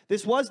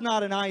 This was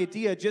not an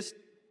idea, just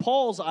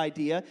Paul's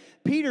idea.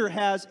 Peter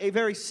has a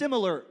very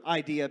similar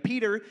idea.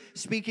 Peter,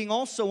 speaking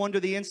also under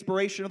the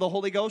inspiration of the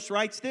Holy Ghost,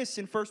 writes this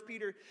in 1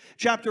 Peter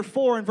chapter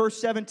 4 and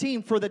verse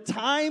 17. For the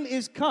time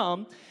is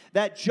come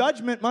that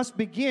judgment must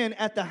begin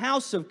at the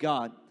house of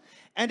God.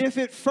 And if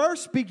it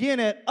first begin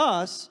at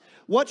us,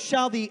 what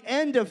shall the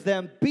end of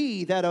them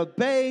be that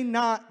obey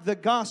not the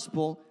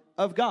gospel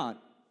of God?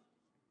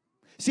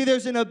 See,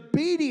 there's an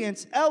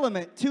obedience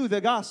element to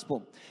the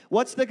gospel.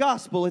 What's the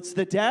gospel? It's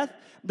the death,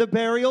 the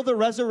burial, the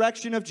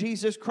resurrection of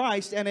Jesus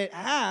Christ, and it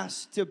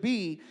has to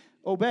be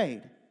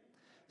obeyed.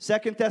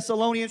 2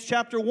 Thessalonians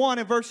chapter 1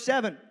 and verse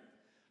 7.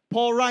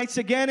 Paul writes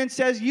again and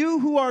says, you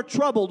who are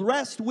troubled,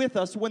 rest with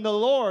us when the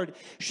Lord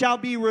shall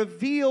be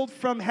revealed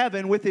from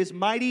heaven with his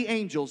mighty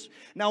angels.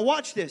 Now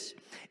watch this.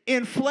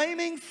 In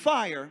flaming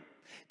fire,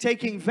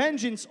 taking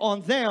vengeance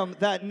on them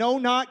that know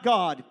not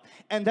God,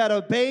 and that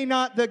obey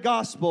not the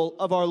gospel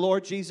of our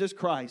Lord Jesus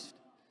Christ,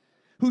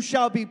 who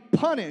shall be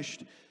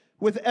punished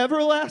with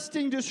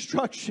everlasting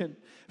destruction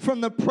from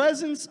the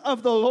presence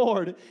of the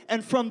Lord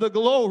and from the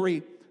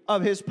glory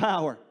of his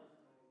power.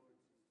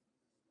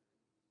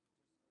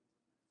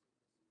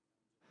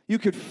 You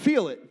could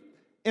feel it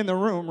in the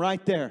room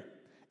right there.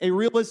 A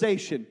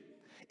realization.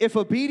 If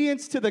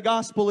obedience to the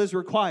gospel is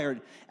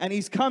required, and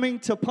he's coming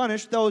to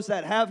punish those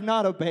that have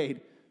not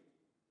obeyed,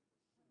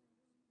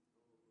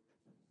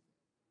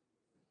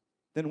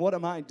 then what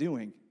am I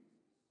doing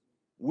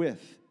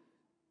with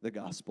the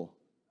gospel?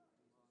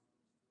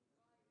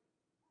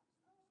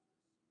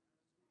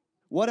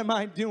 What am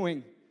I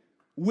doing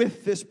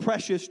with this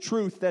precious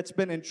truth that's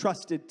been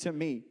entrusted to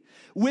me?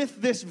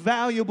 With this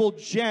valuable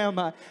gem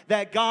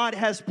that God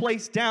has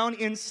placed down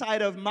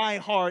inside of my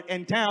heart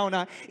and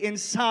down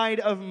inside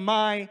of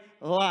my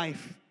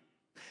life.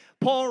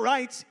 Paul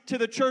writes to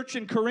the church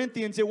in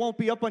Corinthians, it won't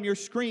be up on your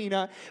screen,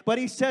 but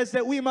he says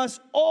that we must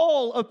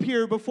all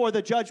appear before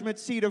the judgment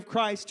seat of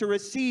Christ to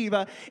receive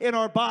in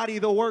our body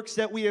the works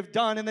that we have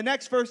done. In the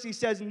next verse he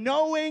says,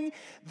 knowing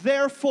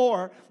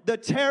therefore the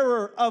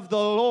terror of the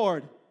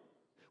Lord,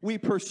 we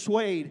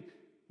persuade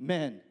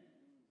men.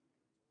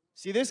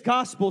 See, this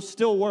gospel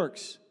still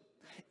works.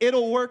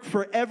 It'll work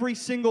for every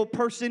single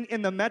person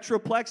in the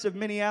metroplex of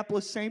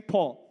Minneapolis, St.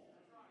 Paul.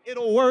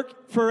 It'll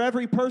work for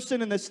every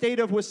person in the state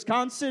of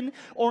Wisconsin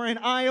or in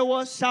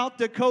Iowa, South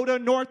Dakota,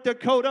 North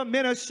Dakota,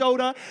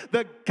 Minnesota.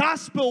 The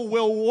gospel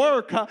will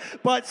work,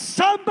 but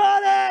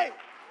somebody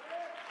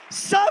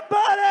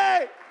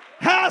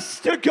has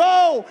to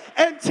go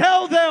and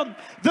tell them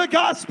the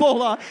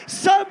gospel.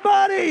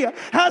 Somebody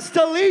has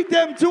to lead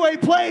them to a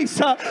place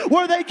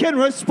where they can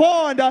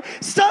respond.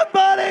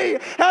 Somebody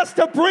has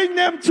to bring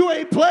them to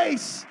a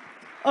place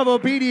of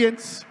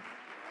obedience.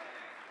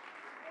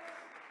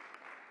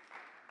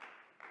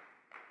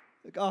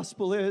 The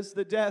gospel is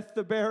the death,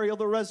 the burial,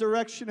 the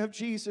resurrection of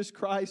Jesus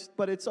Christ,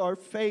 but it's our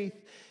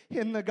faith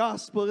in the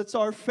gospel. It's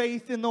our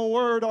faith in the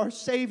word, our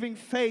saving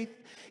faith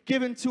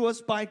given to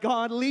us by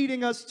God,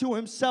 leading us to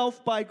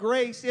himself by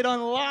grace. It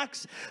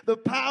unlocks the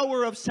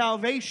power of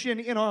salvation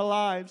in our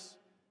lives.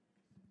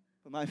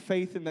 But my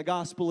faith in the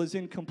gospel is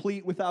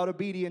incomplete without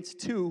obedience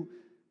to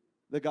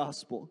the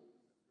gospel.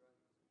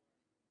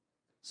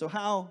 So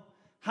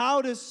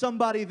how does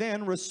somebody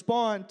then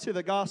respond to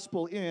the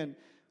gospel in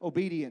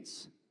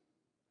obedience?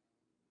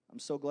 I'm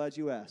so glad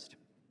you asked,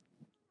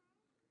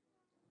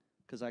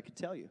 because I could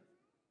tell you.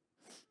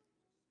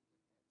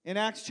 In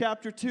Acts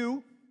chapter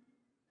 2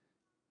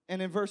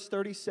 and in verse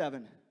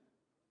 37,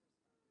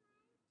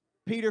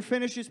 Peter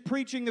finishes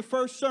preaching the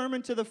first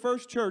sermon to the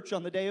first church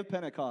on the day of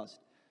Pentecost.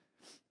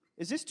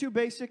 Is this too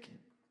basic?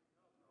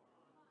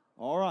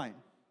 All right.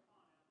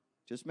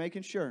 Just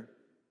making sure.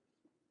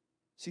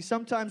 See,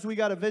 sometimes we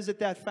got to visit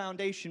that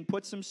foundation,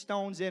 put some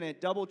stones in it,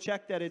 double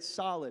check that it's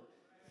solid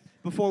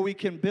before we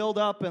can build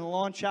up and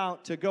launch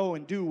out to go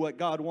and do what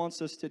God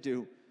wants us to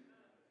do.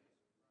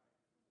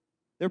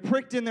 They're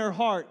pricked in their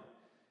heart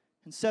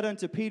and said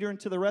unto Peter and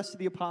to the rest of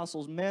the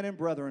apostles, men and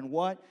brethren,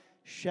 what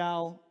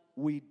shall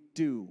we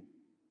do?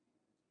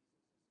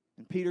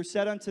 And Peter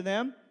said unto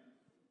them,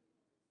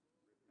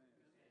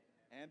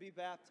 and be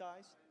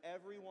baptized,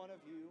 every one of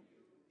you,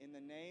 in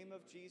the name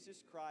of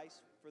Jesus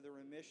Christ for the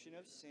remission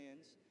of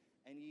sins,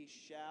 and ye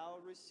shall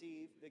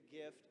receive the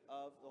gift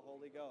of the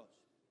Holy Ghost.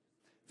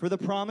 For the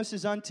promise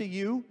is unto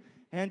you,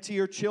 and to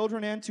your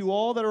children, and to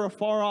all that are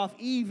afar off,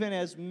 even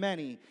as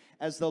many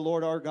as the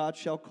Lord our God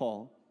shall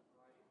call.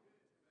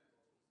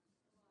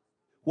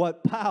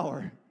 What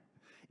power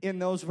in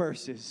those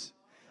verses.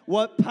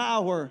 What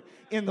power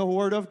in the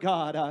Word of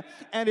God.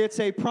 And it's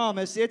a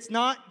promise. It's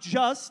not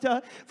just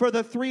for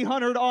the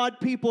 300 odd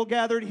people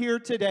gathered here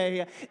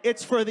today.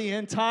 It's for the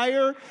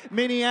entire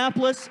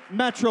Minneapolis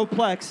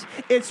Metroplex.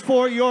 It's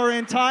for your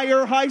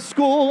entire high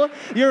school,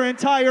 your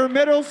entire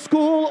middle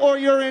school, or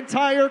your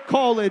entire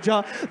college.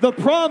 The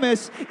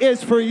promise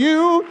is for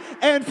you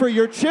and for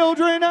your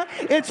children.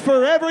 It's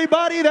for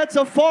everybody that's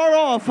afar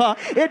off.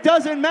 It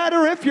doesn't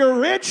matter if you're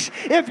rich,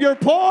 if you're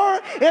poor,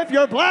 if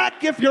you're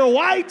black, if you're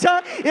white,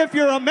 if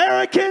you're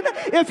American,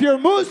 if you're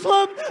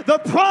Muslim, the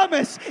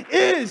promise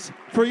is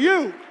for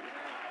you.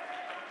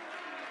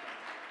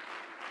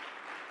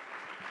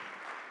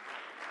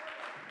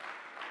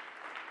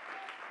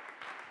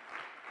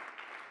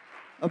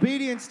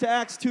 Obedience to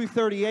Acts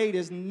 2:38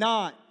 is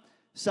not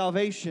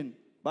salvation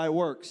by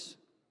works.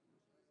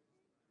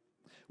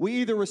 We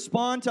either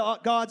respond to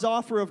God's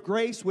offer of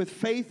grace with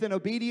faith and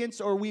obedience,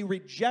 or we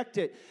reject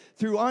it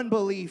through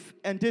unbelief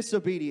and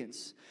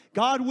disobedience.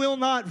 God will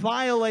not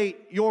violate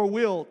your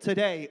will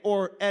today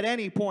or at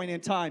any point in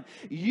time.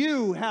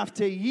 You have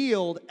to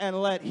yield and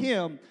let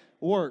Him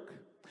work.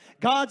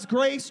 God's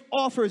grace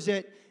offers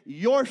it.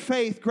 Your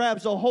faith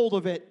grabs a hold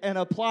of it and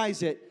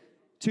applies it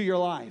to your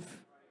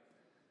life.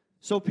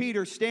 So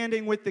Peter,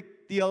 standing with the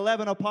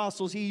 11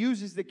 apostles, he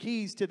uses the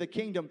keys to the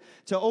kingdom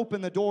to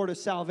open the door to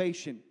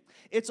salvation.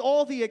 It's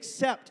all the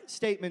accept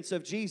statements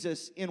of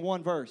Jesus in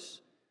one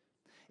verse.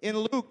 In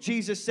Luke,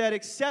 Jesus said,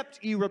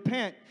 "Except ye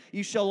repent,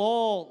 ye shall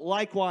all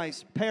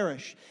likewise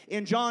perish."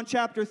 In John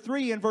chapter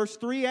 3 and verse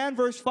 3 and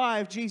verse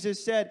 5,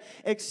 Jesus said,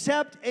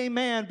 "Except a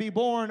man be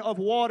born of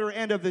water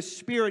and of the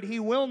Spirit, he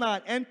will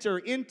not enter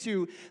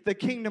into the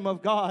kingdom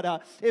of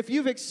God." If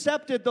you've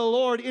accepted the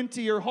Lord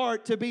into your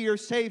heart to be your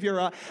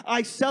Savior,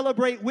 I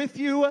celebrate with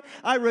you,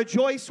 I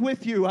rejoice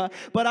with you.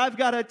 But I've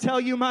got to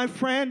tell you, my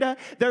friend,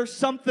 there's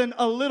something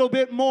a little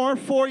bit more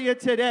for you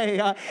today.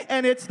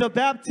 And it's the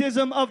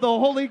baptism of the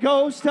Holy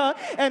Ghost.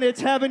 And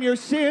it's having your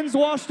sins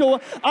washed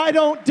away. I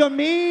don't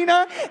demean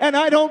and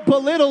I don't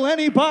belittle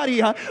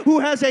anybody who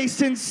has a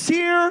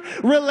sincere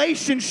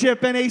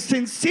relationship and a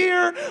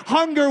sincere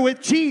hunger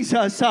with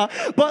Jesus.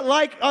 But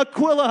like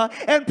Aquila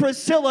and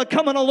Priscilla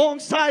coming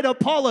alongside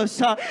Apollos,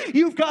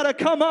 you've got to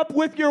come up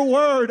with your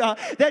word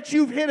that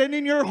you've hidden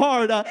in your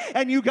heart,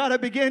 and you've got to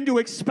begin to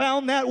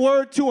expound that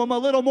word to them a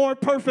little more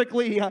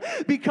perfectly,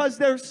 because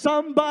there's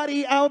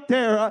somebody out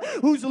there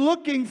who's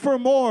looking for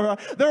more.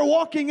 They're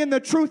walking in the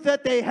truth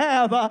that they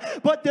have,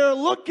 but they're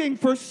looking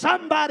for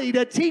somebody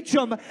to teach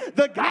them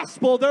the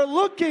gospel. They're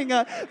looking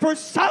for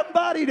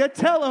somebody to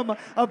tell them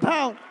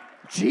about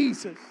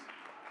Jesus.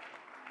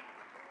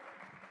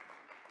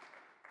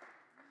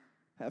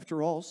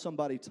 After all,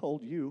 somebody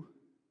told you,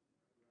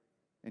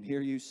 and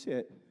here you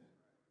sit.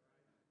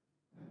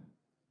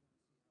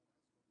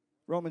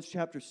 Romans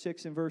chapter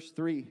 6 and verse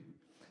 3.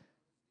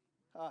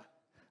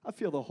 I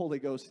feel the Holy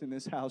Ghost in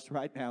this house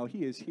right now.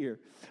 He is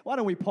here. Why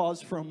don't we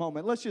pause for a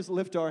moment? Let's just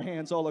lift our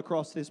hands all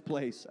across this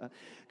place.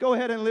 Go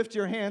ahead and lift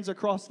your hands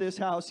across this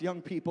house,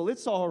 young people.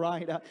 It's all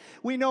right.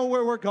 We know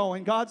where we're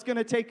going. God's going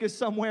to take us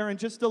somewhere in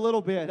just a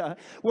little bit.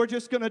 We're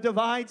just going to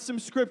divide some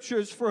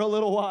scriptures for a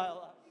little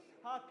while.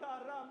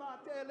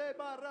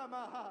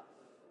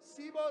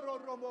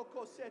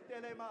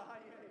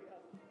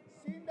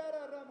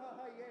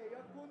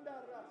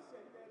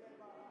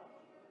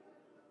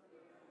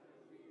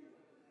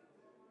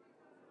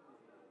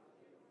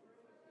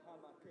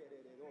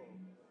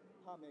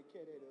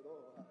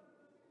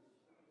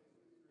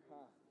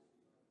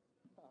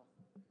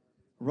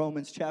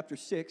 Romans chapter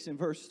 6 and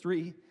verse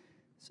 3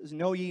 says,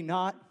 "Know ye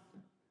not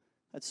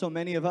that so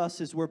many of us,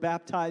 as we're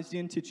baptized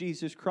into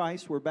Jesus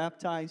Christ, we're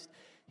baptized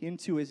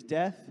into His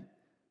death?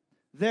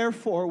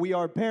 Therefore we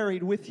are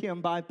buried with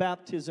Him by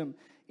baptism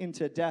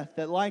into death,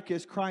 that like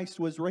as Christ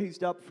was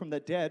raised up from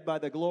the dead by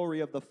the glory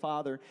of the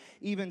Father,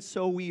 even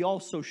so we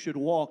also should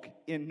walk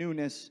in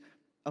newness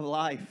of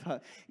life."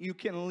 You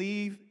can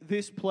leave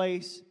this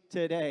place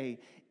today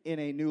in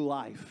a new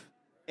life,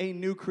 a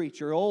new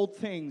creature, old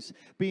things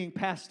being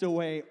passed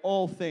away,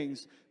 all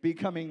things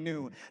becoming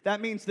new.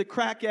 That means the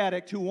crack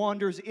addict who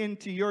wanders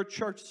into your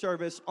church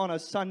service on a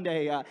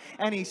Sunday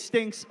and he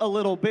stinks a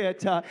little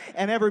bit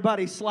and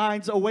everybody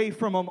slides away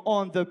from him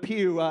on the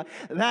pew.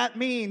 That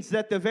means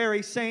that the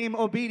very same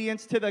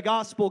obedience to the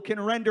gospel can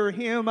render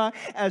him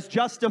as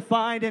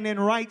justified and in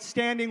right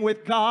standing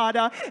with God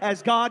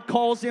as God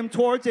calls him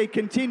towards a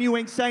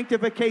continuing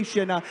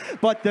sanctification.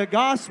 But the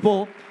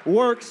gospel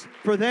works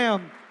for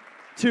them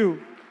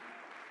too.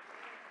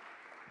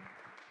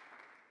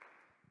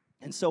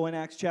 And so in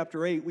Acts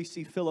chapter 8, we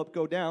see Philip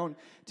go down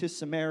to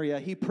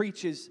Samaria. He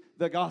preaches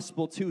the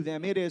gospel to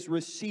them. It is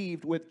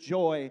received with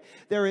joy.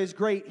 There is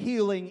great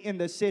healing in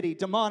the city.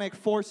 Demonic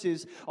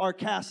forces are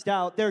cast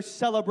out. There's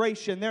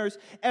celebration. There's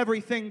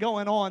everything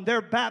going on.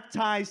 They're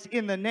baptized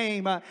in the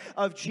name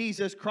of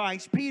Jesus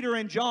Christ. Peter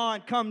and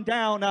John come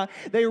down.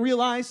 They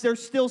realize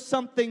there's still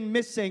something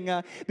missing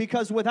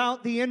because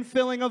without the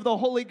infilling of the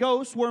Holy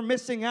Ghost, we're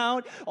missing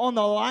out on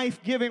the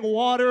life-giving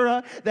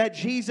water that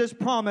Jesus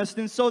promised.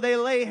 And so they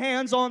lay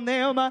hands on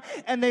them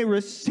and they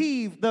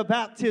receive the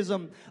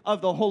baptism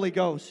of the Holy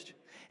Ghost.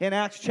 In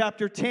Acts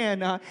chapter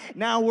 10,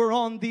 now we're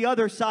on the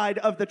other side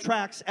of the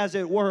tracks, as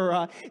it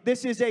were.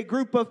 This is a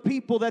group of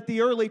people that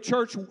the early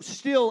church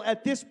still,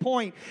 at this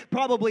point,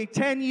 probably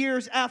 10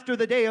 years after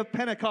the day of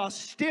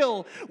Pentecost,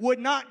 still would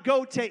not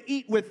go to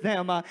eat with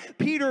them.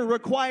 Peter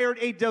required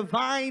a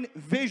divine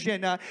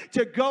vision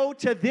to go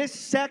to this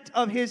sect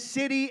of his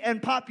city and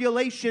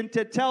population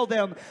to tell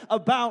them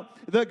about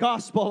the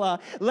gospel.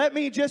 Let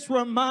me just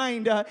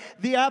remind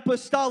the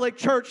Apostolic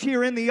Church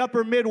here in the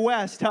upper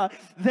Midwest,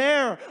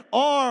 there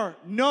are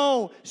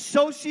no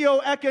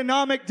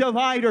socioeconomic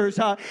dividers.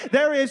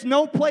 There is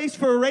no place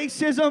for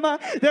racism.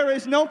 There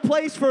is no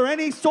place for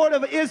any sort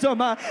of ism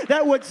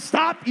that would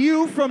stop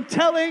you from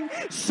telling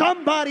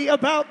somebody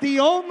about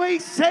the only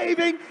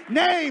saving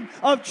name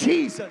of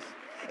Jesus.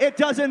 It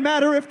doesn't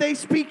matter if they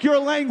speak your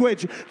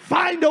language.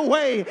 Find a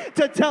way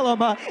to tell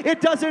them.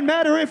 It doesn't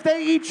matter if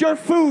they eat your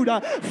food.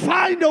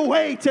 Find a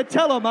way to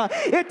tell them.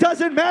 It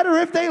doesn't matter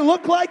if they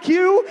look like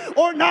you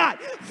or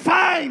not.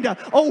 Find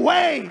a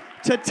way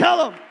to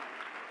tell them.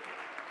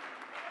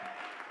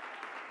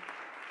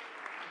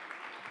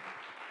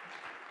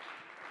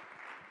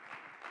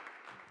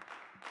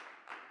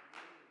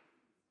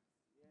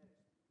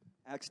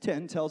 Acts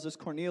 10 tells us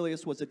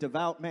Cornelius was a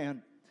devout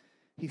man.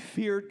 He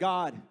feared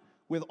God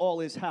with all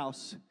his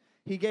house.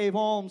 He gave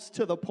alms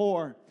to the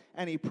poor,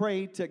 and he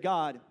prayed to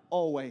God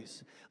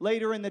always.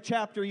 Later in the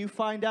chapter, you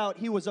find out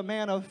he was a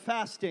man of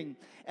fasting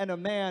and a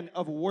man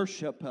of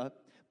worship,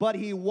 but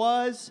he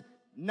was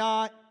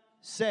not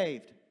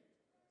saved.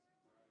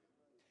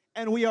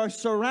 And we are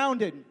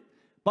surrounded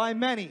by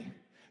many.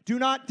 Do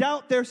not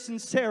doubt their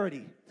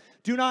sincerity.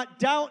 Do not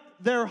doubt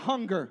their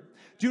hunger.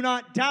 Do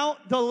not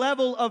doubt the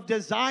level of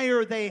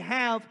desire they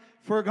have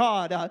for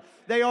God.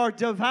 They are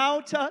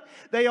devout.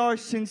 They are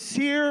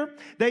sincere.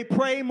 They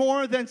pray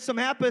more than some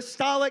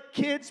apostolic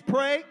kids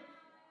pray.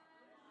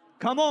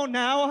 Come on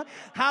now.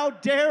 How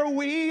dare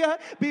we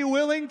be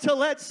willing to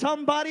let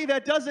somebody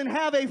that doesn't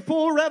have a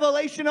full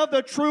revelation of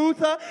the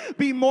truth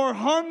be more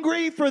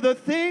hungry for the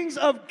things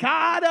of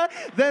God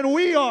than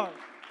we are?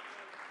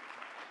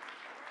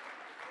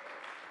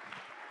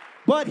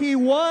 But he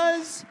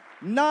was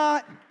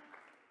not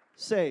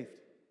saved.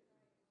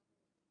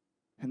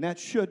 And that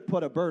should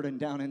put a burden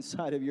down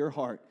inside of your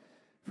heart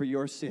for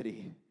your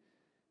city.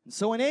 And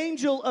so an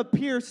angel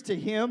appears to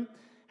him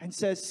and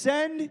says,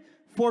 "Send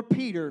for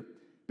Peter,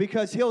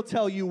 because he'll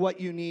tell you what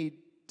you need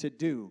to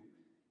do."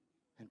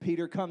 And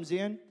Peter comes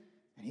in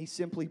and he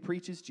simply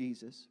preaches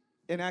Jesus.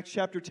 In Acts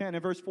chapter 10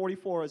 and verse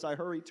 44, as I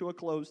hurry to a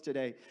close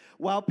today,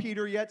 while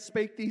Peter yet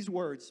spake these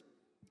words,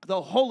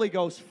 the Holy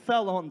Ghost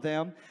fell on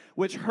them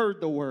which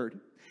heard the word.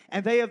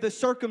 And they of the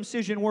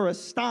circumcision were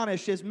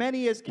astonished, as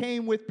many as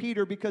came with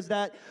Peter, because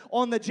that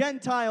on the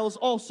Gentiles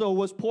also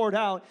was poured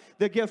out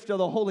the gift of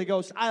the Holy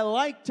Ghost. I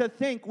like to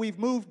think we've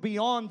moved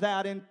beyond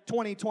that in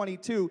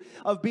 2022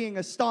 of being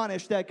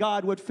astonished that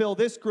God would fill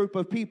this group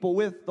of people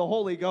with the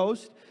Holy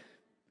Ghost.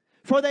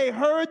 For they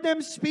heard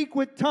them speak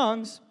with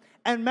tongues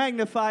and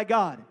magnify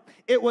God.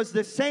 It was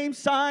the same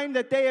sign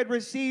that they had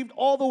received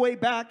all the way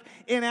back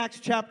in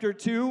Acts chapter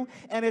 2,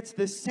 and it's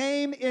the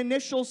same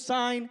initial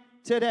sign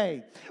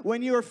today.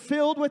 When you're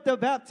filled with the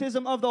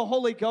baptism of the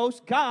Holy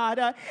Ghost, God,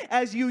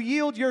 as you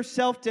yield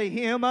yourself to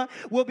Him,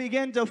 will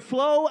begin to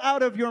flow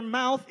out of your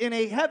mouth in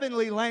a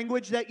heavenly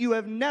language that you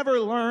have never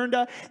learned,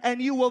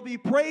 and you will be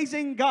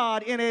praising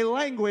God in a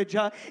language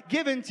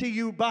given to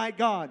you by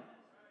God.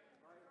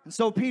 And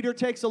so Peter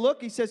takes a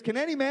look. He says, "Can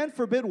any man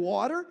forbid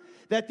water,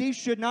 that these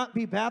should not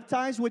be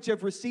baptized, which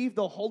have received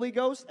the Holy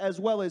Ghost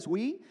as well as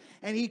we?"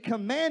 And he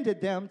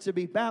commanded them to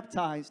be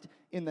baptized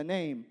in the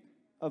name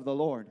of the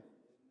Lord.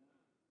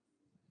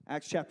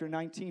 Acts chapter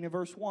 19 and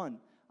verse 1.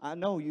 I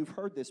know you've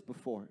heard this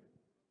before.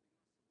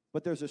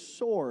 But there's a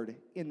sword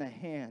in the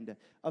hand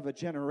of a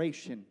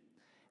generation.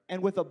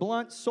 And with a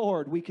blunt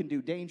sword, we can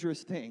do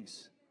dangerous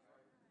things.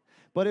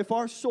 But if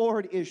our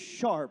sword is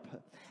sharp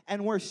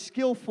and we're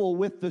skillful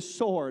with the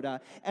sword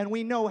and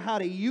we know how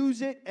to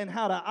use it and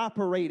how to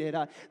operate it,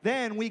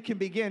 then we can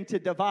begin to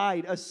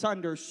divide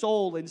asunder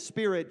soul and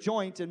spirit,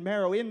 joint and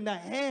marrow. In the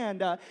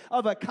hand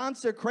of a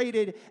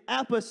consecrated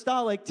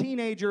apostolic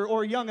teenager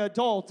or young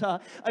adult,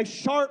 a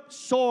sharp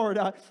sword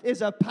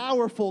is a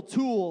powerful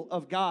tool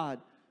of God.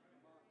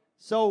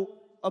 So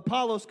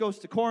Apollos goes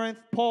to Corinth,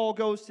 Paul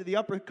goes to the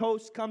upper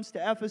coast, comes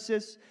to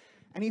Ephesus,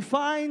 and he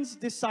finds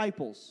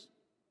disciples.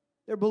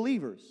 They're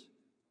believers.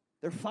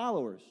 They're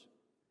followers.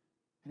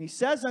 And he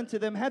says unto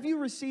them, "Have you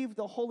received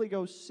the Holy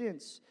Ghost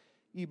since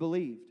ye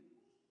believed?"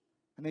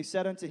 And they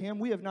said unto him,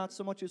 "We have not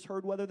so much as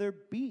heard whether there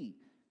be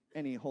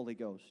any Holy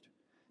Ghost."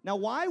 Now,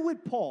 why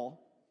would Paul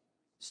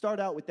start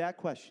out with that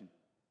question?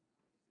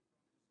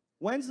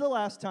 When's the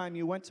last time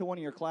you went to one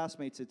of your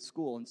classmates at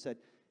school and said,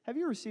 have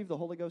you received the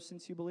Holy Ghost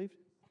since you believed?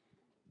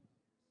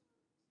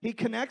 He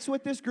connects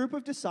with this group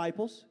of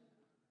disciples,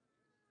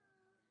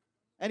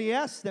 and he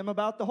asks them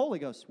about the Holy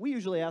Ghost. We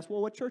usually ask,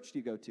 well, what church do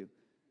you go to?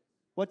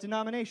 What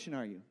denomination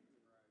are you?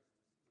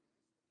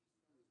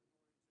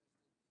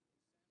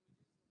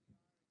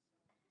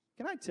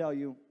 Can I tell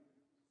you,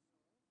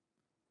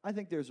 I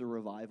think there's a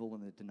revival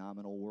in the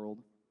denominational world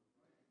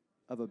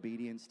of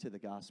obedience to the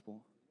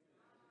gospel.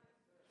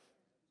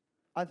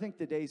 I think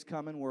the day's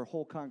coming where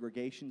whole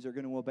congregations are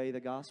going to obey the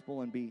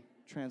gospel and be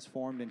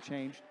transformed and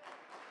changed.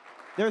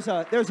 There's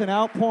an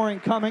outpouring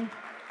coming.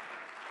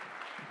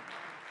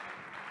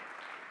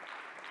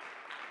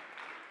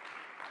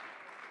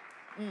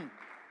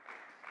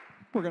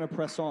 We're going to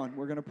press on.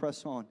 We're going to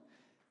press on.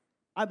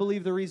 I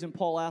believe the reason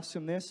Paul asks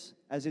him this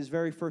as his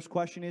very first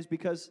question is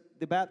because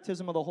the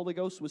baptism of the Holy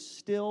Ghost was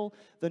still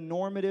the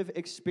normative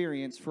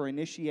experience for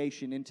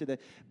initiation into the,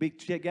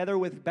 together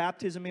with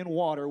baptism in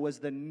water, was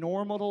the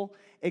normal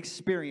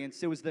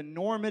experience. It was the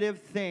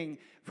normative thing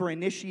for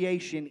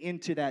initiation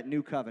into that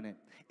new covenant.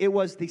 It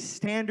was the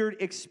standard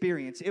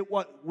experience. It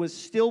was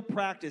still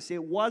practiced.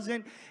 It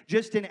wasn't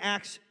just an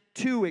Acts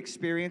 2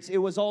 experience. It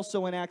was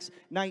also an Acts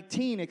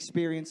 19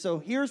 experience. So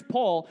here's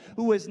Paul,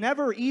 who was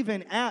never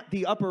even at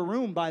the upper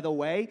room, by the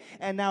way,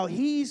 and now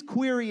he's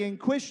querying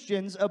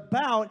Christians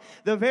about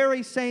the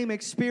very same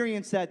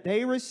experience that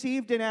they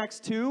received in Acts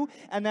 2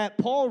 and that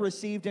Paul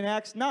received in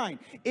Acts 9.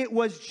 It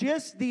was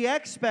just the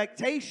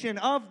expectation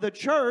of the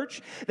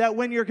church that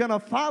when you're going to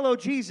follow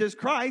Jesus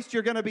Christ,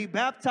 you're going to be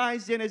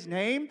baptized in His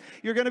name,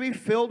 you're going to be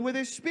filled with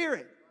His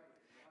Spirit.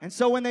 And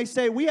so when they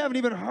say, we haven't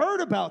even heard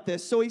about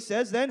this, so he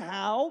says, then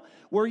how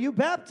were you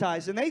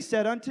baptized? And they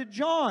said, unto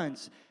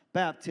John's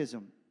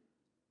baptism.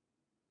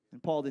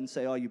 And Paul didn't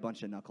say, oh, you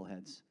bunch of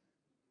knuckleheads,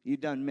 you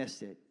done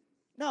missed it.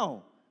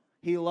 No,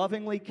 he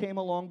lovingly came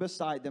along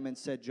beside them and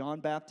said, John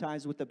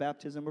baptized with the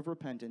baptism of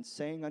repentance,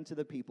 saying unto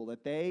the people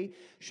that they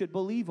should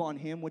believe on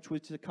him which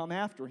was to come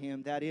after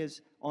him, that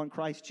is, on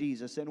Christ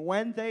Jesus. And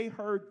when they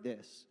heard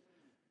this,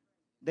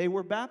 they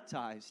were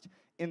baptized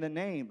in the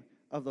name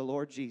of the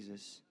Lord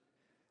Jesus.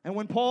 And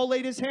when Paul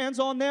laid his hands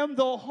on them,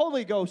 the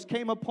Holy Ghost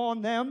came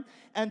upon them,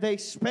 and they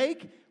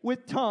spake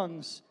with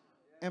tongues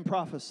and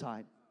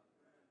prophesied.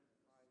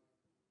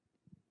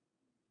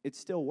 It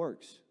still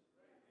works.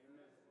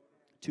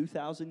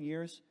 2,000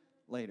 years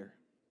later,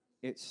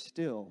 it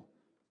still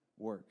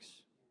works.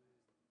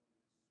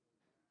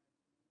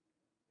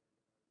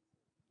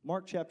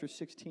 Mark chapter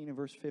 16 and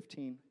verse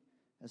 15,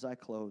 as I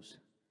close.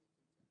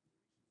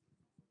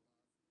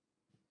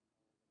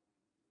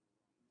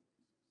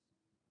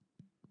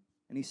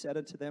 And he said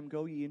unto them,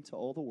 go ye into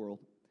all the world,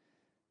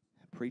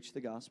 and preach the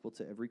gospel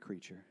to every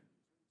creature.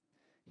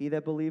 He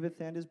that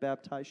believeth and is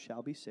baptized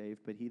shall be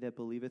saved, but he that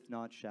believeth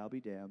not shall be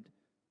damned.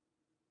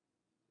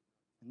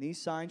 And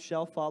these signs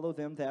shall follow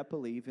them that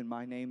believe. In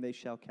my name they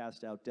shall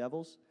cast out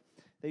devils.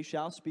 They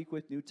shall speak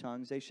with new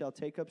tongues. They shall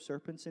take up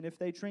serpents. And if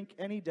they drink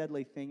any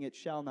deadly thing, it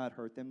shall not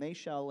hurt them. They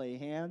shall lay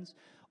hands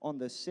on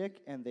the sick,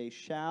 and they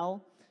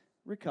shall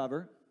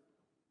recover.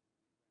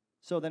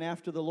 So then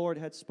after the Lord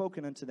had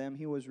spoken unto them,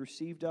 he was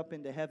received up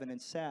into heaven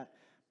and sat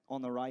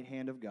on the right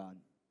hand of God.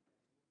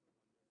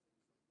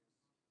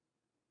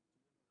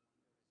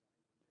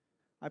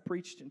 I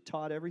preached and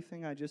taught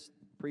everything I just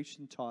preached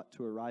and taught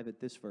to arrive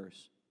at this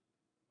verse.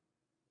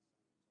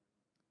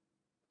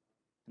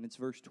 And it's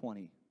verse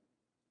 20.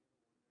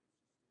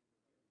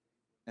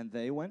 And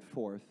they went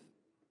forth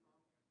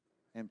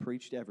and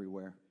preached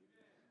everywhere,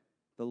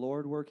 the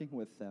Lord working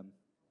with them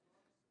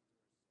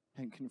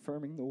and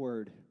confirming the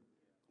word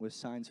with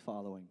signs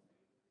following.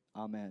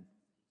 Amen.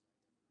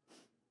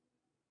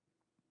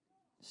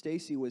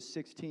 Stacy was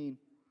 16.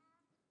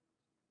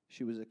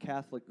 She was a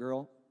Catholic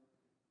girl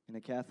in a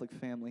Catholic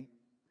family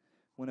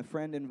when a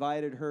friend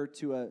invited her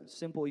to a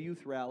simple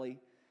youth rally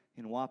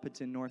in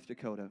Wahpeton, North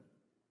Dakota.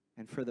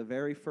 And for the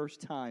very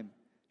first time,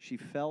 she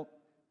felt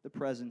the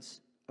presence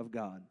of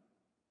God.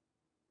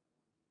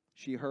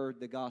 She heard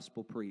the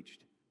gospel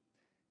preached,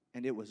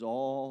 and it was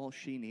all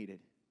she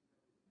needed.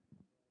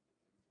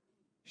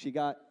 She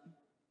got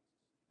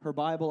her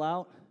Bible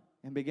out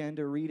and began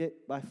to read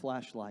it by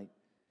flashlight.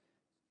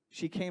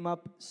 She came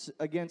up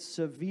against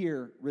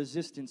severe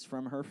resistance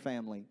from her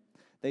family.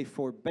 They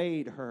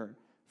forbade her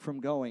from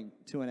going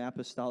to an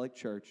apostolic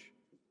church.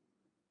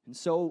 And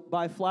so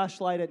by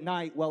flashlight at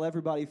night, while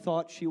everybody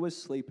thought she was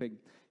sleeping,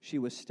 she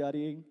was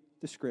studying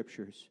the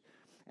scriptures.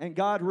 And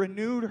God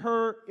renewed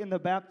her in the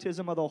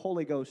baptism of the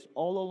Holy Ghost,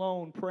 all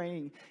alone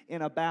praying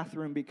in a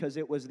bathroom because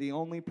it was the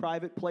only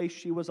private place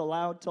she was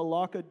allowed to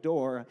lock a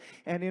door.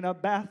 And in a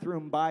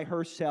bathroom by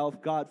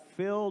herself, God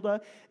filled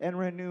and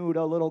renewed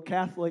a little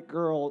Catholic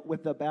girl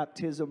with the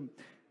baptism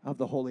of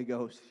the Holy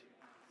Ghost.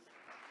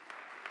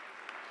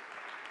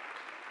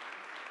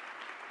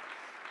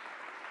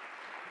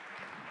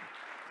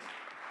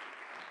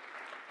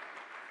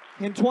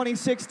 In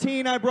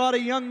 2016, I brought a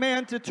young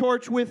man to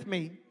torch with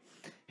me.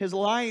 His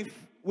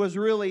life was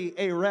really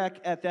a wreck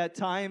at that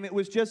time. It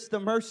was just the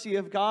mercy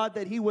of God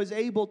that he was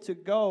able to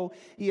go.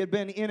 He had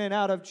been in and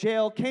out of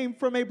jail, came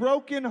from a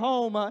broken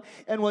home,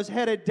 and was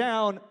headed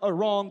down a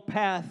wrong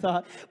path.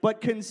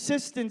 But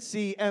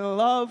consistency and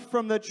love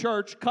from the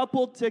church,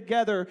 coupled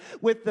together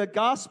with the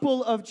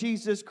gospel of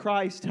Jesus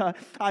Christ.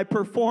 I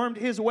performed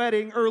his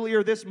wedding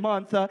earlier this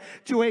month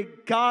to a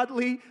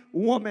godly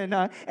woman,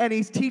 and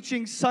he's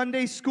teaching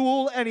Sunday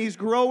school, and he's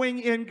growing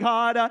in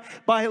God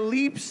by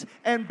leaps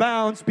and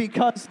bounds,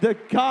 because the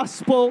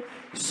gospel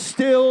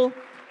still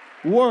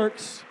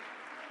works.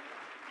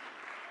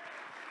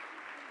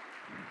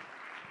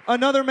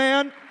 Another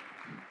man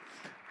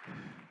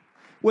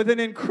with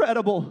an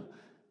incredible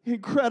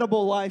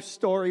life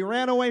story.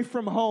 Ran away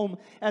from home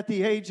at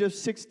the age of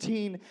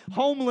 16.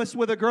 Homeless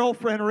with a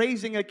girlfriend,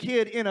 raising a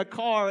kid in a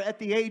car at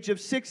the age of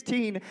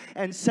 16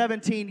 and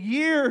 17.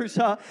 Years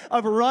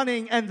of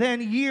running, and then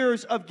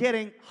years of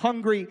getting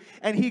hungry.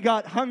 And he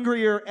got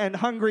hungrier and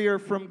hungrier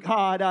from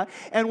God.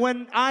 And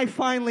when I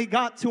finally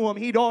got to him,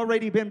 he'd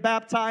already been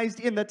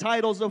baptized in the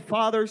titles of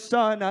Father,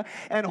 Son,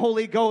 and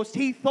Holy Ghost.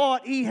 He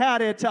thought he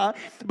had it,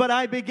 but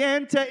I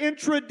began to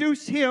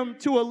introduce him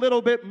to a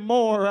little bit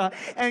more.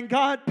 And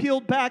God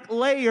peeled back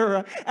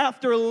layer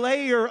after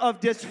layer of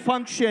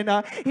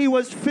dysfunction. He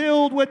was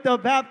filled with the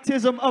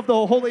baptism of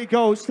the Holy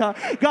Ghost,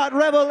 got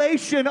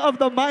revelation of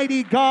the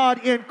mighty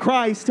God in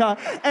Christ.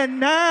 And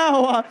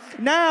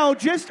now,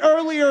 just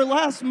earlier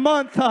last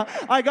month,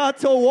 I got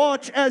to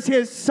watch as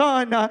his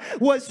son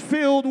was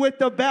filled with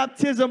the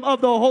baptism of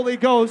the Holy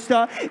Ghost.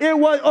 It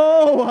was,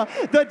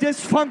 the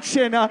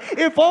dysfunction.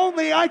 If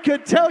only I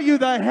could tell you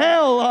the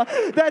hell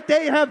that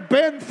they have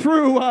been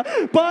through.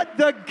 But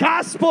the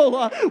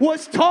gospel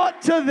was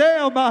taught to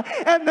them,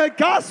 and the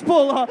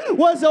gospel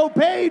was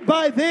obeyed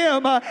by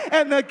them,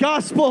 and the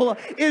gospel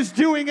is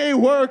doing a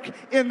work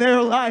in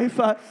their life.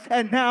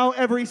 And now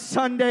every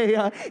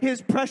Sunday,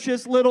 his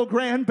precious little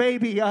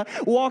grandbaby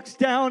walks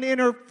down in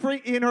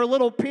her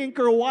little pink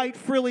or white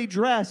frilly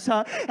dress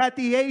at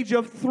the age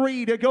of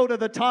 3 to go to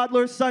the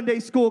toddler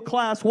Sunday school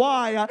class.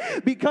 Why?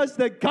 Because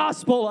the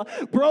gospel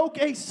broke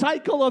a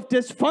cycle of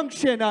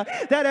dysfunction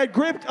that had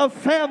gripped a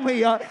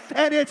family,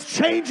 and it's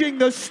changing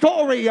the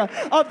story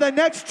of the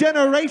next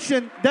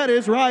generation that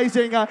is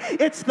rising.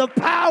 It's the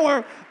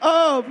power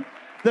of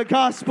the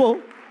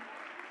gospel.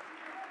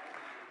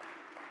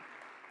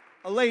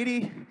 A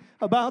lady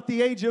about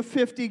the age of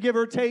 50, give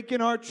or take,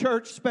 in our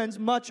church spends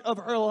much of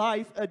her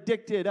life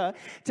addicted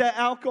to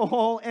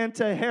alcohol and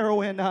to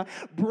heroin,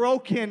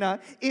 broken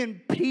in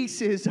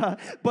pieces.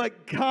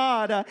 But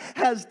God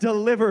has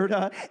delivered,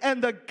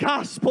 and the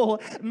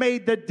gospel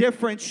made the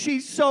difference.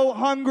 She's so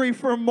hungry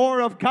for more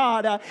of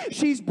God.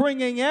 She's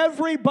bringing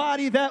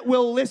everybody that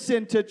will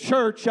listen to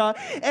church.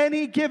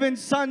 Any given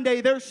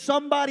Sunday, there's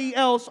somebody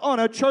else on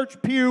a church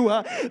pew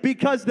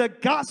because the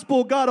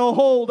gospel got a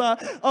hold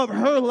of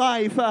her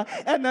life,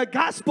 and the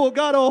gospel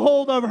got a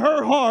hold of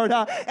her heart,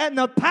 and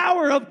the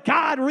power of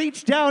God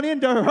reached down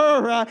into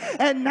her,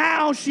 and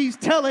now she's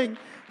telling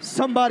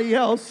somebody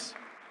else.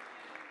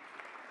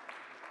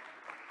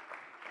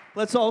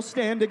 Let's all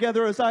stand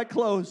together as I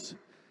close.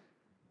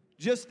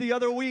 Just the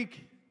other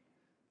week,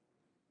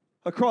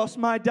 across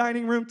my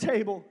dining room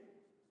table,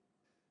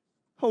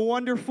 a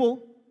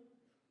wonderful,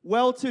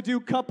 well-to-do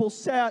couple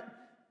sat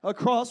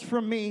across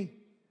from me,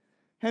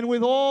 and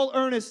with all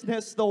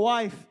earnestness, the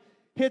wife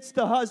hits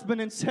the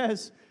husband and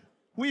says,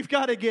 "We've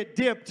got to get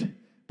dipped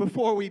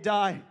before we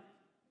die."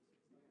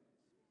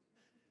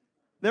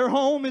 Their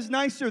home is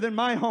nicer than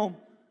my home.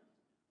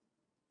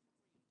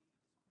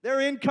 Their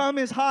income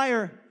is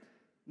higher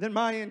than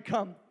my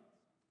income.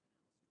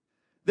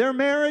 Their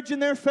marriage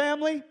and their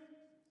family,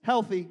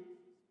 healthy.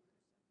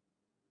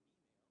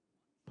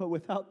 But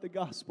without the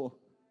gospel,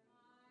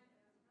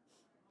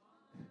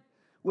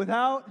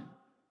 without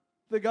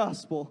the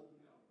gospel,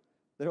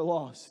 they're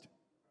lost.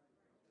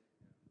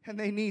 And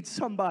they need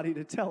somebody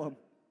to tell them.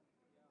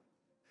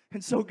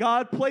 And so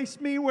God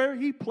placed me where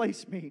He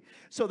placed me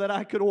so that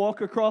I could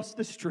walk across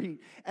the street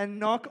and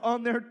knock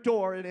on their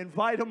door and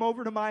invite them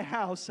over to my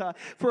house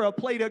for a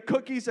plate of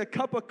cookies, a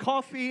cup of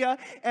coffee,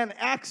 and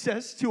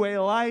access to a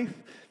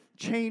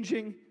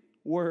life-changing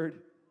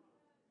word.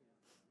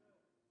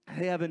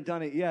 They haven't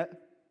done it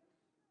yet,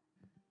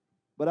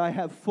 but I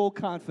have full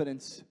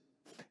confidence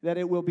that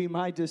it will be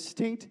my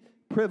distinct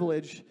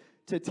privilege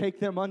to take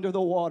them under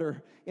the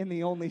water in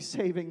the only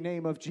saving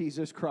name of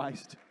Jesus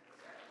Christ.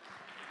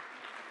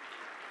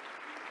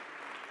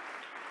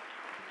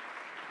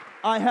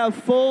 I have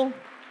full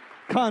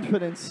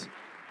confidence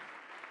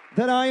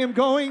that I am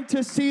going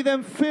to see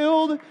them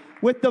filled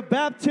with the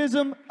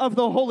baptism of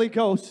the Holy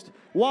Ghost.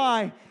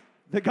 Why?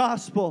 The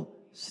gospel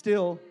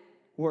still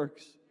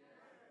works.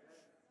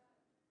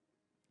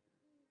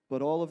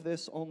 But all of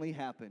this only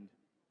happened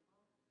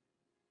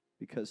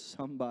because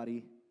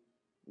somebody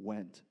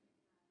went.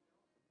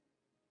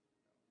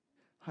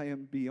 I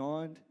am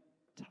beyond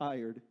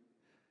tired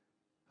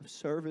of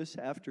service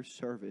after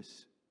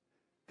service,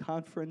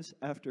 conference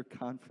after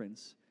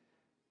conference,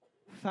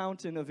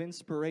 fountain of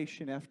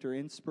inspiration after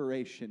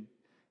inspiration,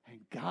 And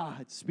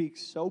God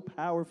speaks so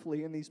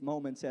powerfully in these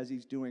moments as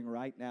He's doing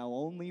right now,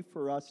 only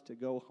for us to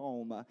go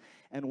home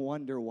and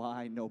wonder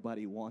why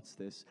nobody wants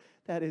this.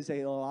 That is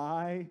a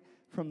lie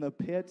from the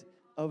pit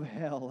of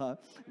hell.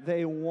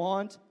 They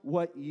want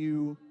what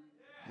you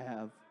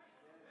have.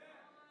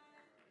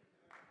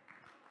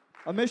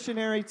 A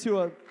missionary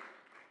to a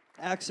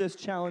Access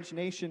Challenge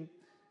nation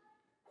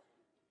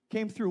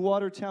came through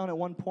Watertown at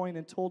one point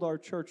and told our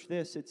church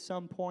this: at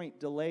some point,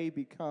 delay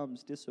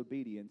becomes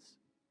disobedience.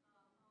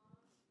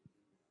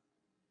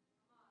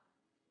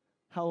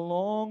 How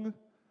long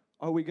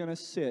are we going to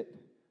sit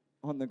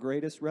on the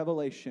greatest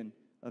revelation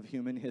of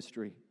human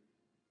history?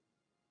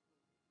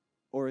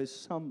 Or is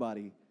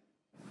somebody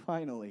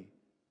finally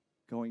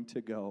going to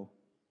go?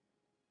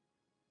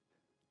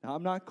 Now,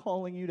 I'm not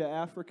calling you to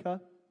Africa.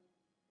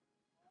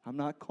 I'm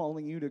not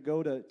calling you to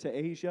go to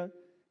Asia.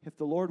 If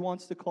the Lord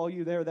wants to call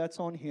you there, that's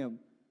on Him.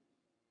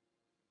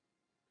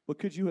 But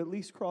could you at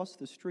least cross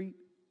the street?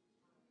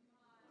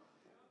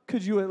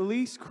 Could you at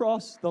least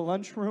cross the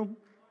lunchroom?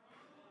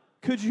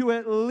 Could you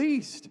at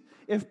least,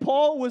 if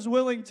Paul was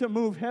willing to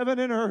move heaven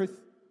and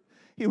earth,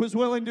 he was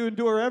willing to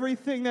endure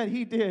everything that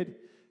he did,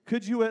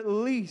 could you at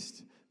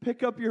least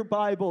pick up your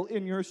Bible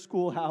in your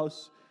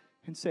schoolhouse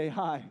and say,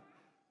 "Hi,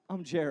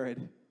 I'm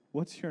Jared.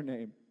 What's your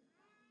name?"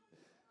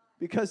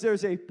 Because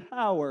there's a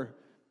power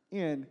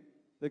in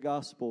the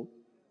gospel.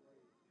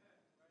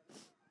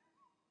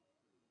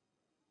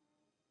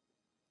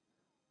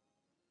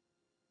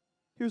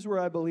 Here's where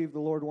I believe the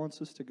Lord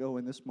wants us to go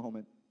in this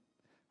moment.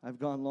 I've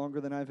gone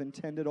longer than I've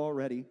intended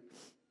already.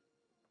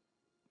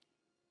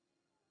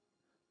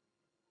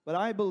 But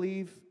I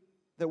believe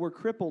that we're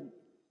crippled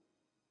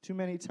too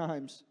many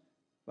times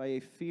by a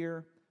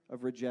fear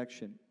of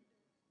rejection.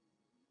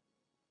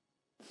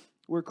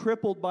 We're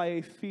crippled by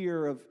a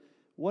fear of,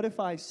 what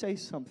if I say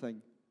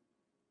something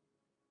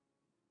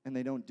and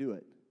they don't do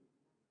it?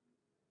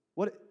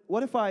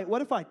 What if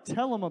I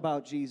tell them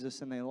about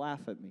Jesus and they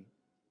laugh at me?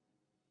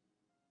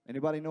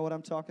 Anybody know what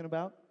I'm talking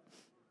about?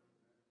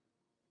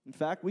 In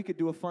fact, we could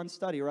do a fun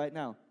study right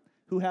now.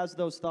 Who has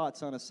those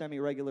thoughts on a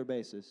semi-regular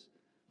basis?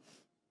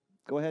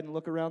 Go ahead and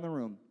look around the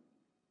room.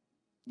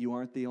 You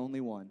aren't the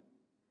only one.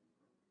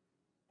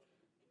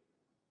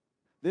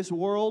 This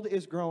world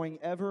is growing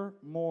ever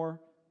more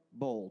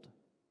bold.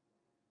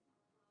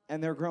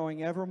 And they're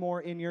growing ever more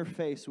in your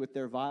face with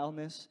their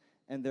vileness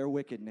and their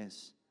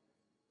wickedness.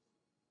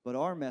 But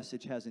our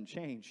message hasn't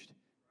changed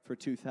for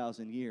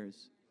 2,000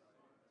 years.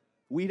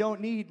 We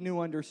don't need new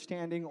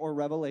understanding or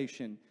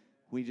revelation.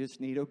 We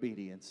just need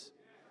obedience.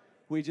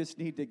 We just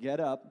need to get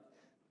up,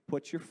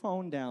 put your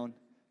phone down,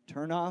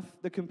 turn off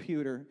the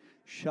computer,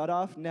 shut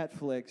off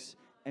Netflix,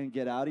 and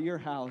get out of your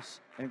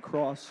house and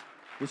cross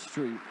the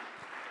street.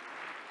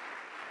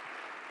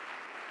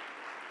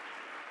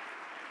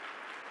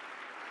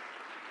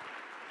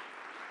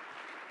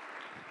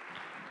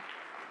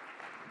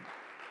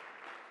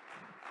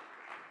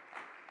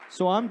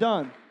 So I'm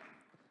done.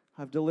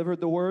 I've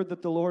delivered the word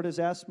that the Lord has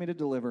asked me to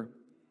deliver.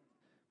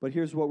 But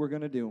here's what we're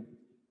going to do.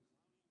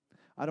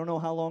 I don't know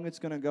how long it's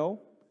going to go.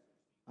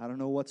 I don't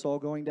know what's all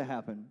going to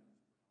happen.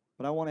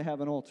 But I want to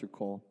have an altar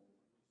call.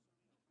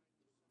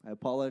 I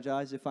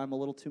apologize if I'm a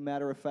little too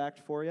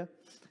matter-of-fact for you,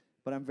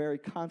 but I'm very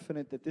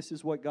confident that this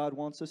is what God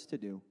wants us to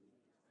do.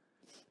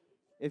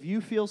 If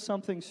you feel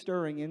something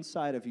stirring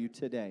inside of you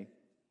today,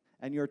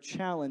 and you're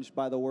challenged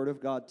by the Word of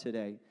God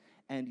today,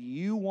 and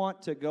you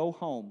want to go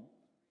home,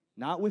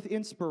 not with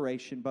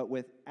inspiration, but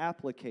with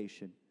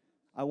application,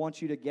 I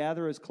want you to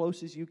gather as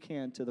close as you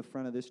can to the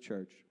front of this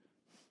church.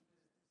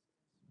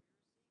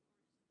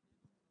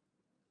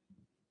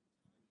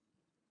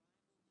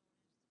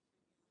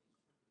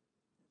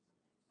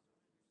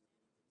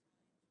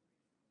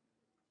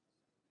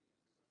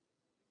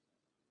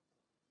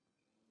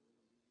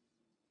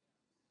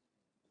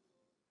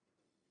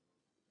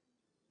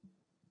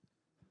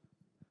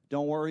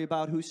 Don't worry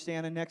about who's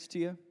standing next to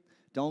you.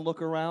 Don't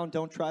look around.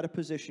 Don't try to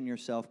position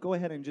yourself. Go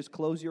ahead and just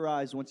close your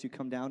eyes once you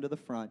come down to the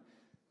front.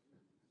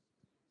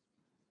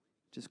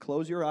 Just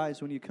close your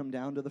eyes when you come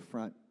down to the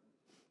front.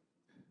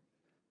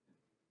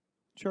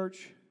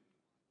 Church,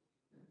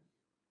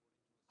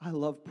 I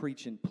love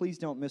preaching. Please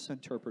don't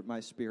misinterpret my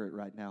spirit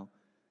right now.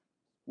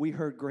 We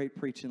heard great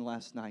preaching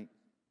last night.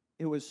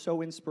 It was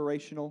so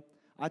inspirational.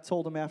 I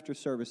told him after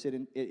service,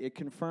 it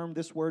confirmed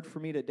this word for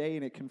me today,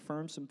 and it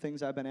confirmed some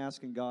things I've been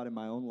asking God in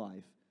my own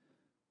life.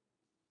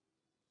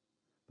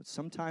 But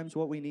sometimes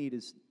what we need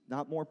is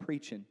not more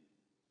preaching.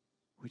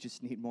 We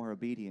just need more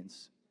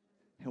obedience.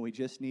 And we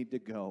just need to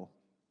go.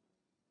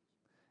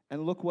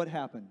 And look what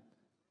happened.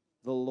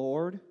 The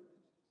Lord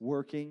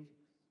working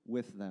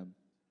with them.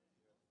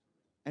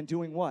 And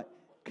doing what?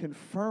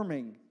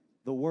 Confirming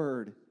the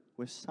word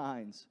with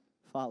signs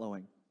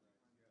following.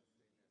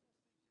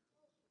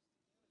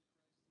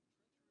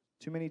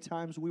 Too many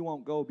times we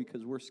won't go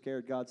because we're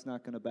scared God's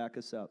not going to back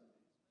us up.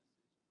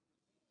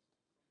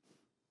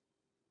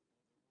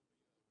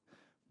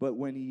 But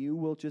when you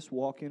will just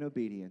walk in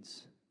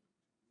obedience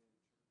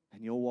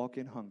and you'll walk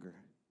in hunger,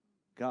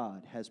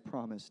 God has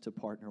promised to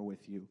partner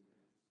with you.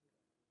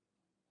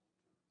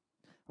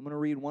 I'm going to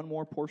read one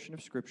more portion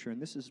of Scripture,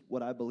 and this is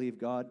what I believe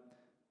God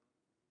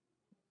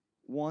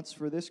wants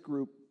for this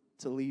group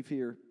to leave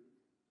here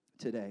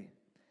today.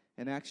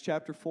 In Acts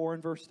chapter 4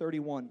 and verse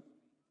 31,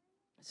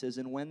 it says,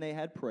 "And when they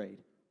had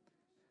prayed,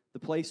 the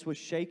place was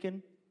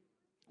shaken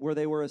where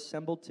they were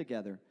assembled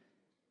together,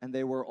 and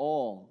they were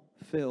all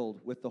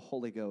filled with the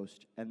Holy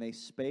Ghost, and they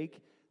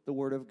spake the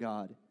word of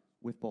God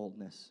with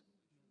boldness."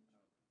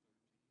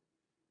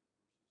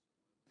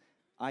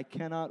 I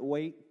cannot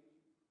wait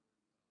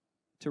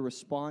to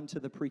respond to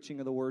the preaching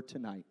of the word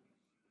tonight.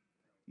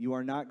 You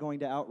are not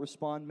going to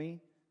out-respond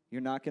me.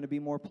 You're not going to be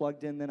more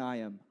plugged in than I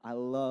am. I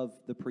love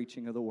the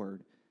preaching of the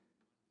word.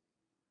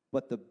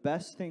 But the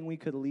best thing we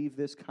could leave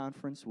this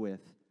conference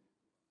with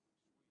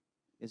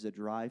is a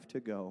drive to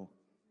go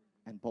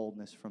and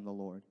boldness from the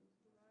Lord.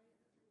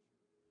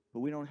 But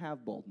we don't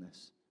have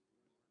boldness.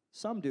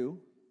 Some do.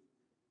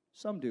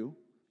 Some do.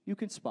 You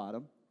can spot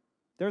them.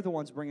 They're the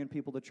ones bringing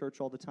people to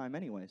church all the time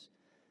anyways.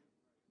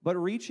 But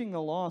reaching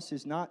the lost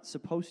is not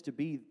supposed to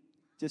be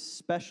this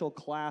special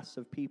class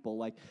of people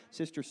like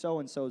Sister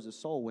So-and-so is a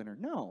soul winner.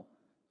 No.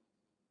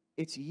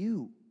 It's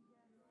you.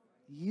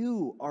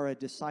 You are a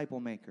disciple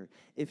maker.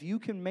 If you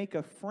can make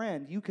a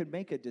friend, you can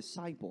make a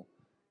disciple.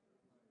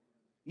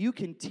 You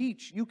can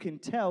teach, you can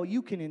tell,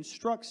 you can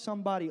instruct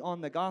somebody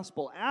on the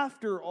gospel.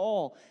 After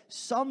all,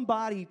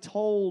 somebody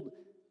told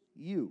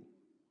you.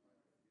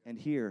 And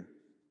here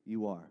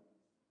you are.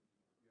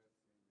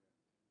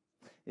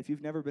 If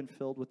you've never been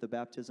filled with the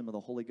baptism of the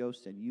Holy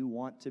Ghost and you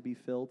want to be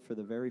filled for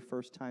the very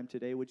first time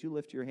today, would you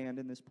lift your hand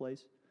in this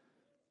place?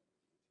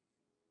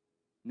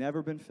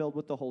 Never been filled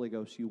with the Holy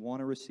Ghost. You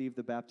want to receive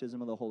the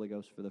baptism of the Holy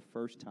Ghost for the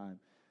first time.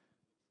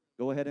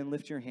 Go ahead and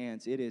lift your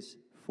hands. It is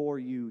for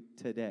you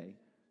today.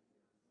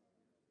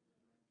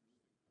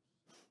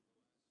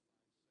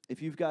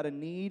 If you've got a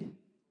need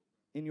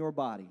in your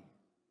body,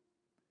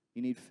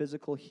 you need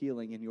physical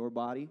healing in your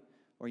body,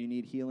 or you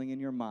need healing in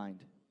your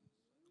mind,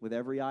 with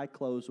every eye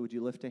closed, would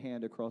you lift a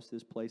hand across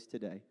this place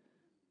today?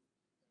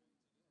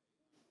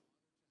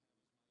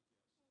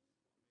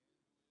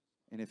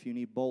 And if you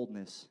need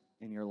boldness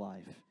in your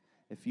life,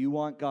 if you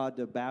want God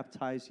to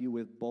baptize you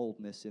with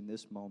boldness in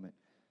this moment,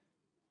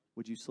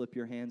 would you slip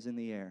your hands in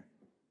the air?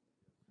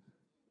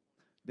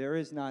 There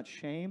is not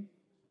shame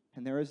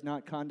and there is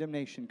not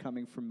condemnation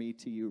coming from me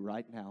to you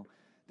right now.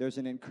 There's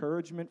an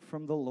encouragement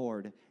from the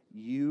Lord.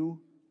 You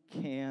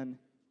can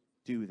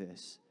do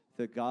this.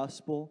 The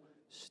gospel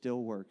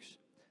still works.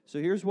 So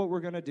here's what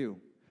we're going to do.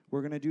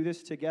 We're going to do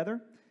this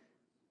together.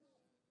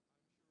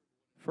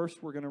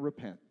 First, we're going to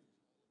repent.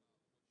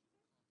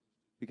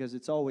 Because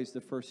it's always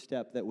the first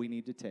step that we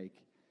need to take.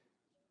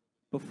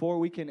 Before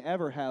we can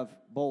ever have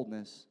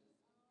boldness,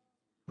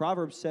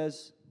 Proverbs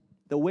says,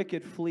 "The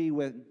wicked flee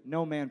when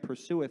no man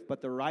pursueth,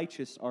 but the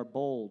righteous are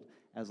bold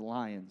as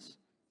lions."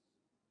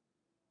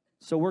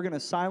 So we're going to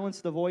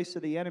silence the voice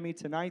of the enemy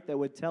tonight that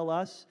would tell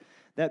us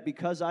that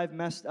because I've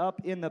messed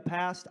up in the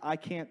past, I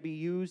can't be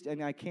used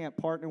and I can't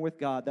partner with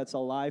God. That's a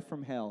lie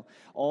from hell.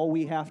 All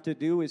we have to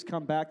do is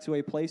come back to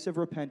a place of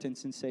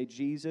repentance and say,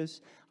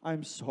 "Jesus,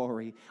 I'm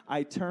sorry.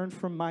 I turned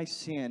from my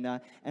sin."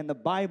 And the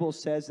Bible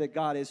says that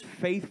God is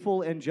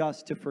faithful and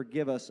just to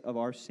forgive us of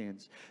our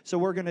sins. So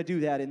we're going to do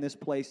that in this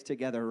place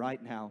together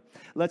right now.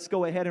 Let's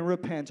go ahead and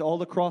repent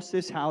all across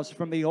this house,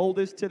 from the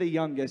oldest to the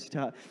youngest.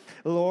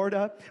 Lord,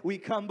 we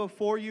come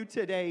before you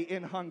today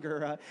in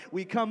hunger.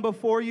 We come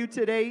before you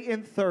today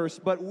in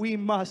thirst, but we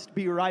must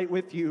be right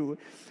with you.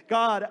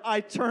 God,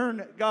 I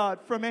turn, God,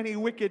 from any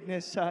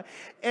wickedness,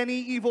 any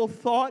evil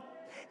thought,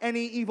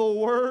 any evil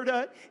word,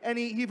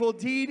 any evil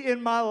deed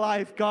in my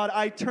life, God,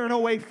 I turn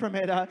away from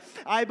it.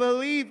 I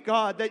believe,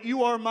 God, that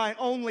you are my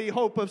only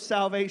hope of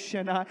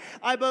salvation.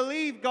 I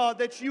believe, God,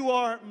 that you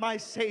are my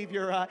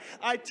Savior.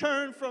 I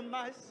turn from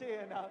my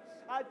sin.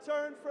 I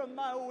turn from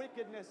my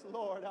wickedness,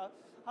 Lord. God,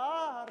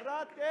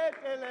 I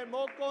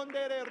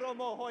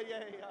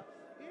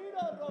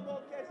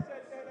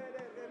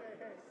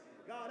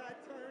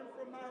turn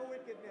from my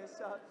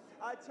wickedness.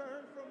 I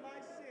turn from my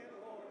sin,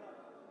 Lord.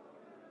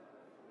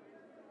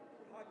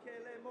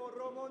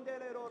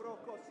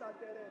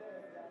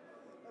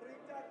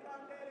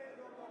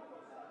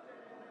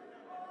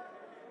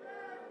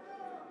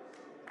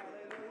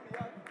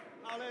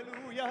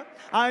 Hallelujah.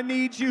 I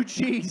need you,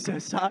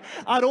 Jesus.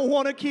 I don't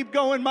want to keep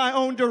going my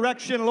own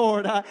direction,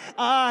 Lord.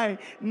 I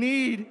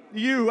need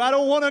you. I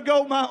don't want to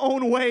go my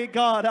own way,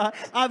 God.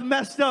 I've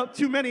messed up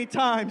too many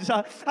times.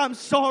 I'm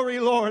sorry,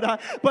 Lord.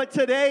 But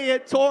today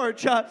at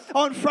Torch,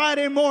 on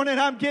Friday morning,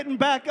 I'm getting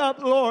back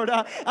up, Lord.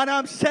 And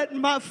I'm setting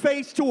my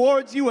face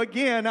towards you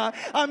again.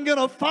 I'm going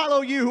to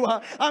follow you.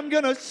 I'm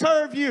going to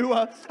serve you.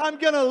 I'm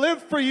going to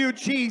live for you,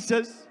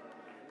 Jesus.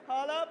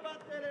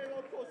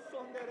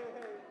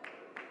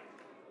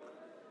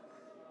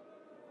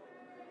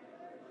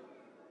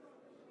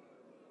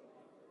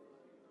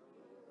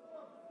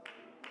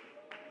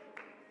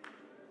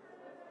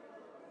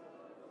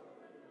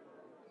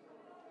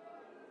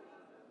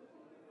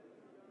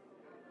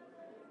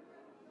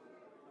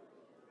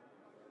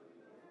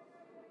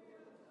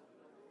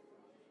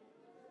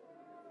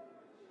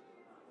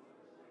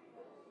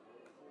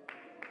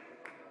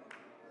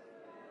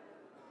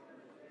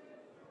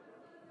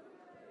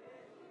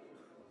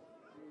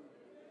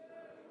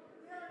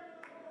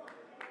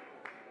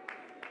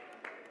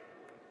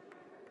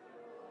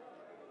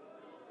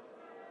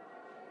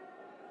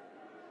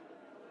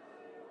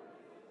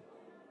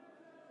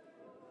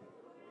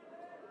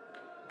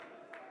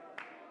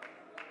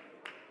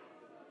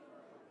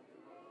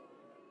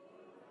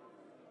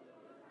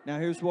 Now,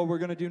 here's what we're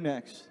going to do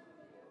next.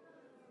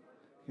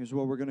 Here's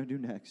what we're going to do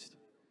next.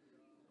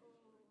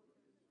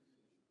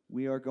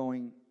 We are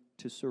going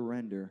to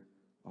surrender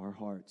our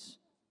hearts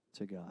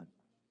to God.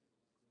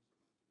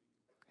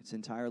 It's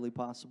entirely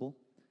possible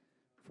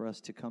for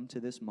us to come to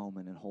this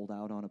moment and hold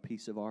out on a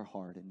piece of our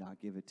heart and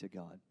not give it to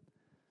God.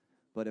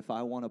 But if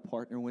I want to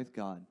partner with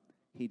God,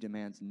 He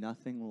demands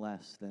nothing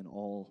less than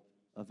all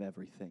of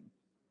everything.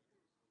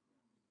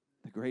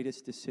 The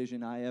greatest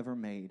decision I ever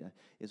made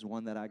is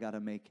one that I got to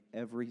make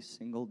every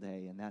single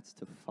day, and that's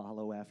to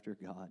follow after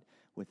God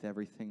with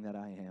everything that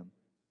I am.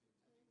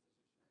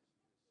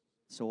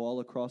 So all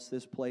across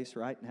this place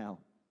right now,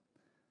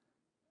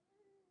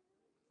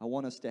 I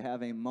want us to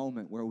have a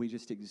moment where we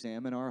just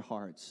examine our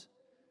hearts,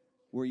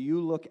 where you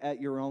look at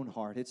your own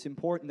heart. It's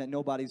important that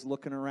nobody's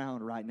looking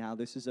around right now.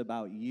 This is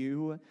about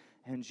you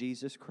and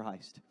Jesus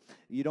Christ.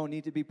 You don't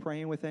need to be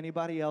praying with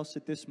anybody else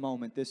at this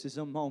moment. This is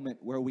a moment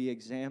where we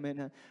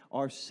examine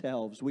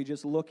ourselves. We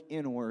just look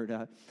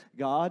inward.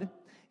 God,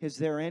 is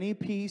there any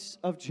piece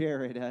of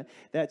Jared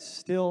that's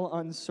still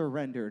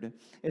unsurrendered?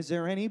 Is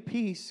there any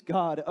piece,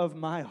 God, of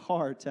my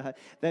heart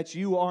that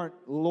you aren't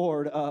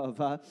Lord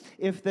of?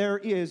 If there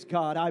is,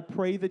 God, I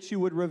pray that you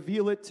would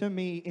reveal it to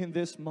me in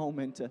this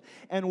moment.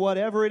 And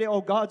whatever it is,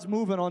 oh, God's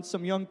moving on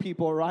some young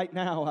people right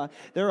now.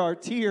 There are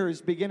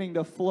tears beginning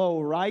to flow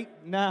right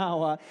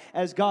now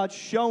as God's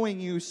showing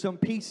you some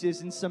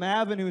pieces and some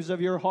avenues of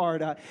your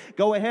heart.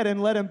 Go ahead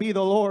and let Him be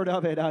the Lord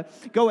of it.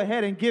 Go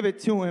ahead and give it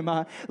to Him.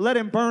 Let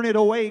Him burn it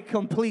away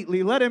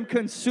completely. Let Him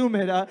consume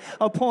it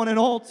upon an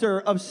altar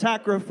of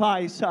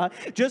sacrifice.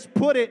 Just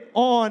put it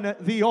on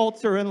the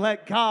altar and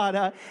let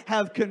God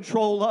have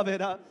control of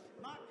it.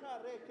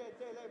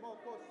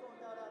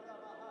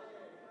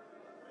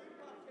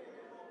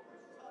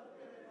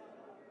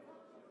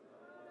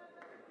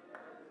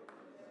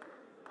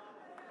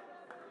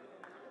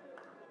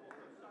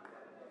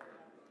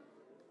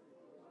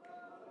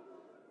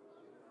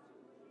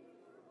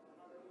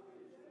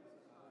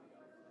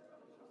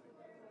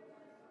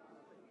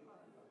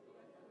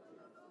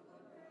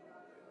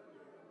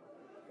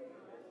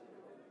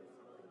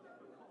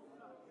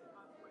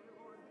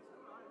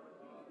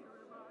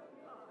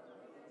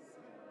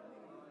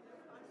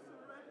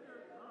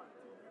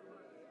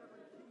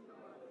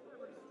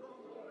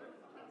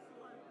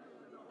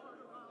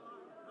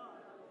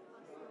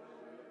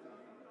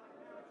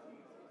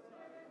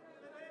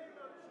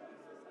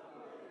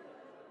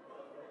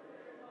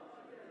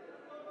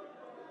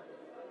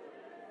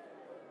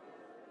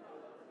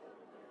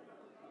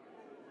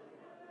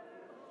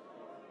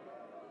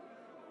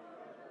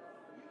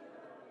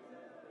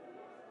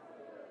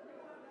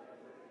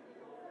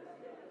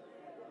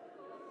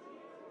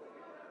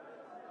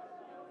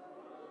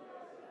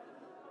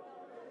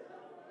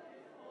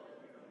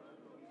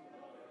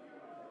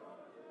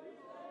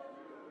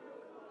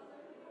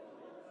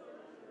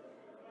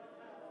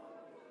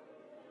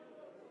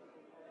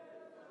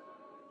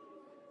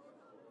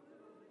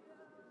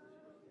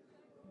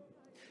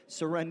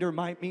 Surrender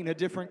might mean a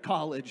different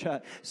college.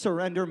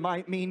 Surrender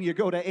might mean you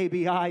go to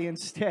ABI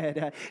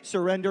instead.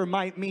 Surrender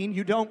might mean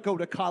you don't go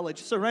to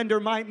college. Surrender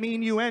might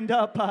mean you end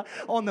up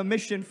on the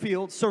mission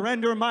field.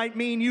 Surrender might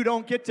mean you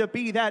don't get to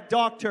be that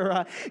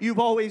doctor you've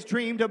always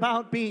dreamed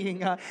about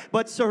being.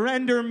 But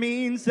surrender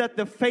means that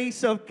the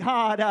face of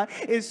God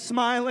is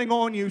smiling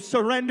on you.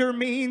 Surrender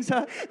means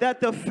that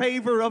the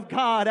favor of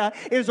God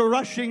is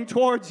rushing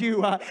towards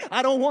you.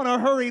 I don't want to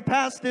hurry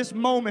past this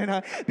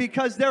moment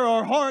because there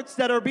are hearts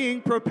that are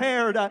being prepared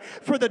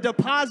for the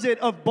deposit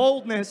of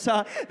boldness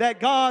that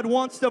God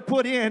wants to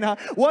put in.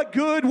 What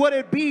good would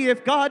it be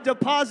if God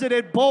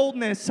deposited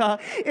boldness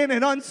in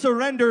an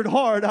unsurrendered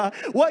heart?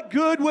 What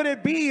good would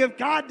it be if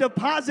God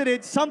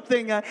deposited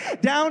something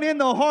down in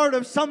the heart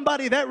of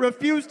somebody that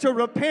refused to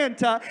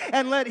repent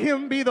and let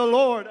Him be the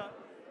Lord?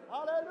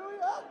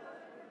 Hallelujah.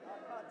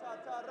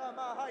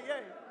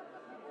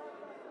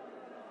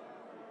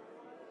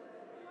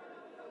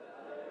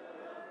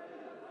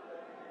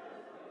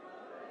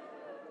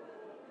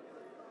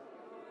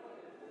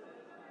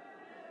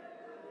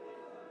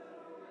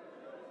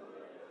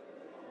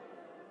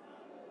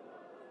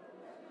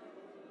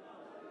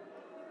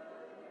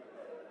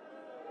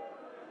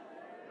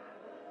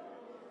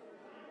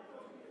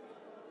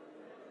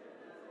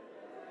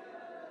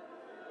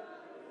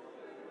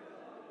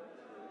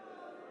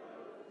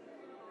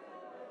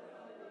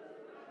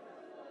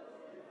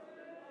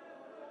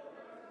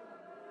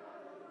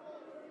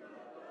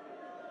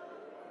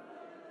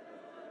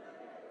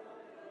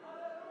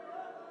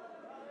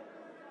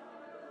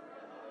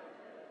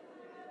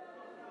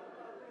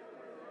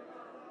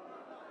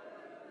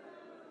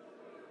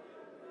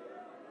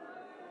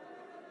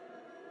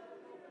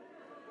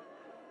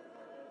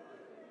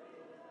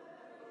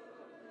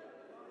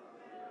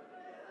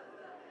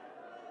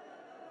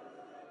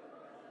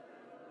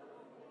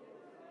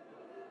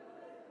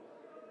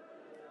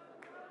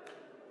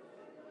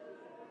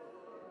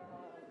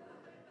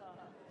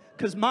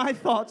 because my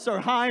thoughts are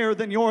higher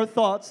than your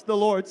thoughts, the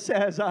Lord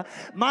says.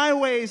 My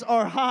ways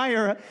are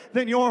higher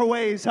than your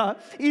ways.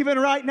 Even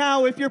right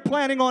now, if you're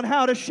planning on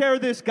how to share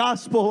this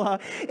gospel,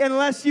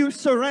 unless you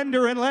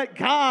surrender and let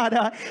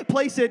God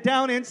place it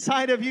down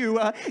inside of you,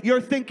 you're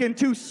thinking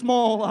too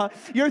small.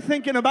 You're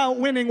thinking about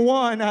winning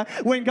one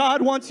when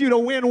God wants you to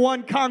win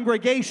one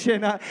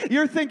congregation.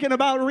 You're thinking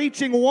about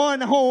reaching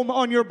one home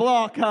on your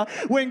block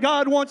when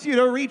God wants you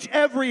to reach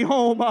every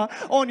home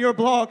on your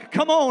block.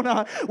 Come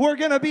on, we're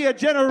going to be a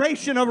generation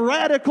of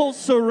radical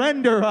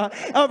surrender,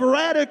 of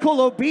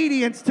radical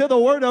obedience to the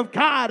Word of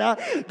God.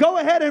 Go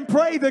ahead and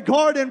pray the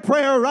garden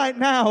prayer right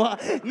now.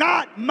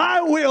 Not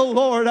my will,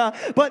 Lord,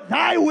 but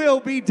thy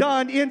will be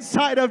done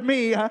inside of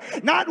me.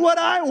 Not what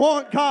I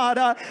want, God,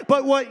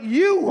 but what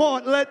you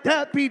want, let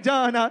that be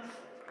done.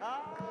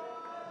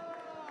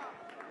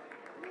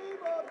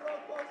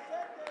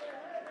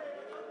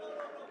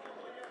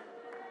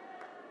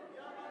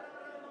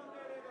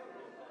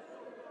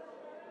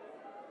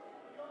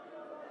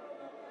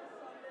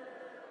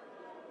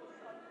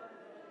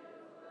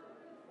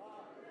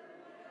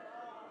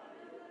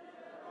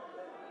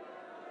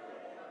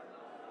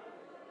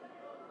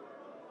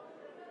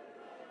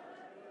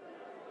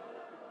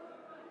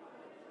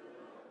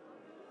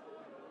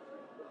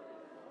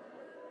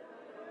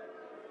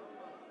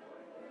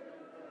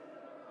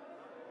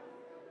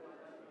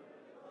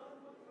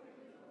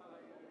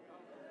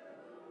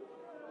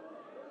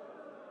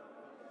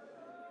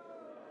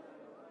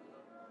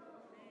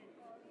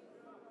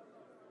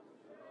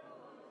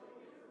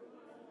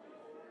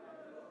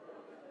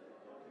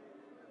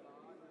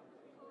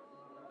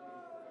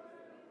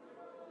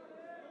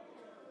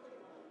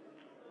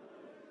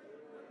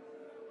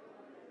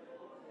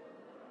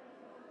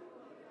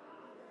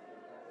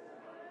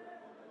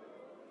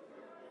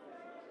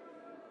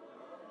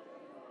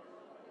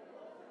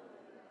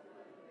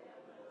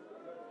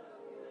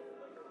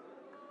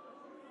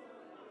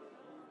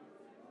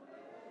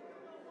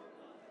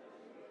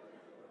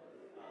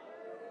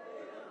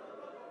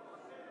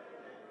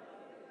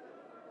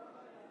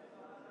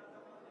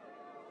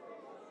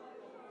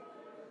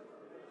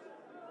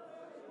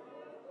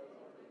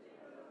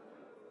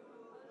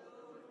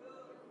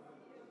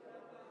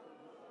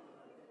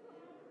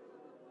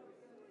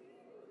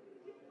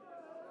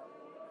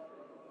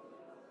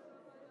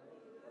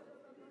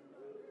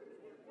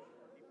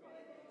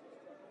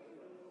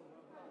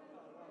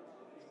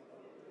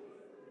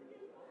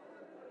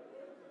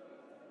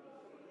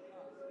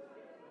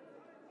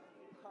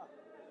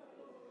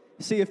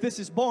 See, if this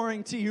is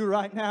boring to you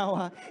right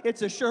now,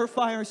 it's a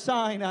surefire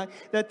sign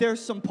that there's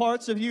some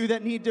parts of you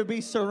that need to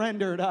be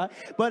surrendered.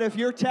 But if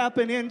you're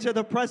tapping into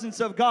the presence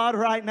of God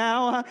right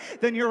now,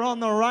 then you're on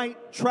the right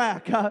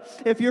track.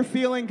 If you're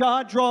feeling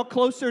God draw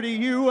closer to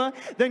you,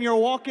 then you're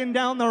walking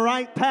down the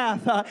right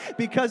path,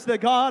 because the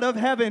God of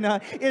heaven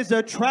is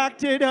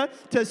attracted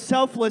to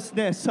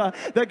selflessness.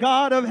 The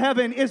God of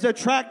heaven is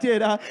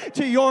attracted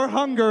to your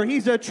hunger.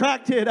 He's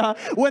attracted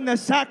when the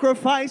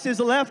sacrifice is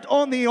left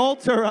on the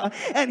altar,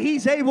 and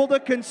He's able to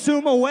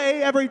consume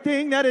away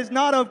everything that is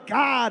not of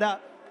God.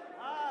 That's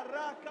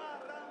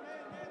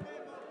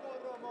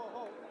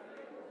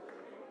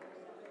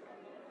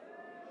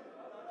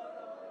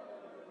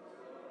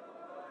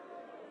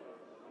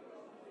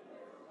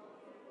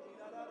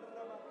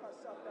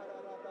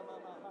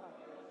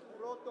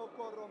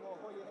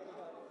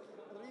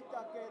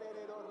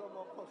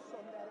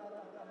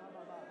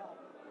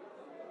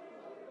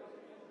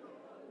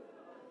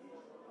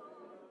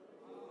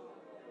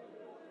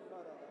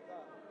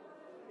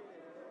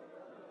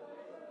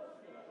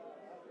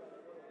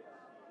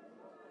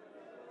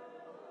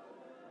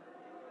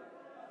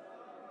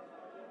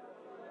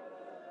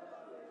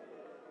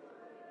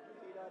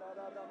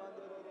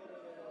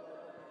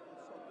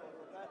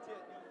it.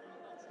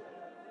 That's it.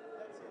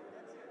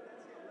 That's it.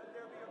 Let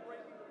there be a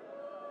breaking.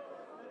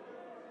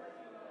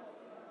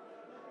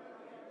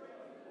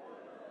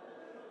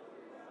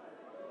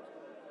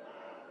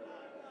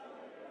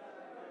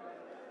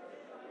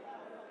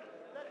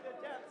 Let the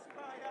depths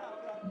cry out.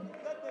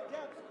 Let the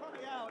depths cry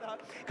out.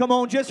 Come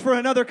on, just for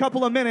another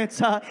couple of minutes.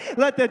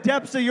 Let the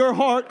depths of your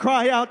heart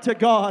cry out to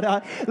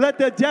God. Let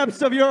the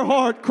depths of your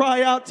heart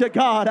cry out to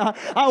God.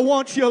 I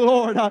want you,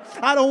 Lord.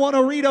 I don't want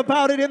to read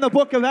about it in the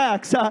book of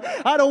Acts.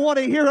 I don't want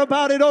to hear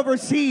about it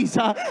overseas.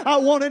 I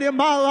want it in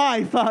my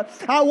life.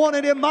 I want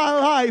it in my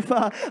life.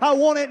 I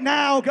want it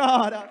now,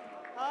 God.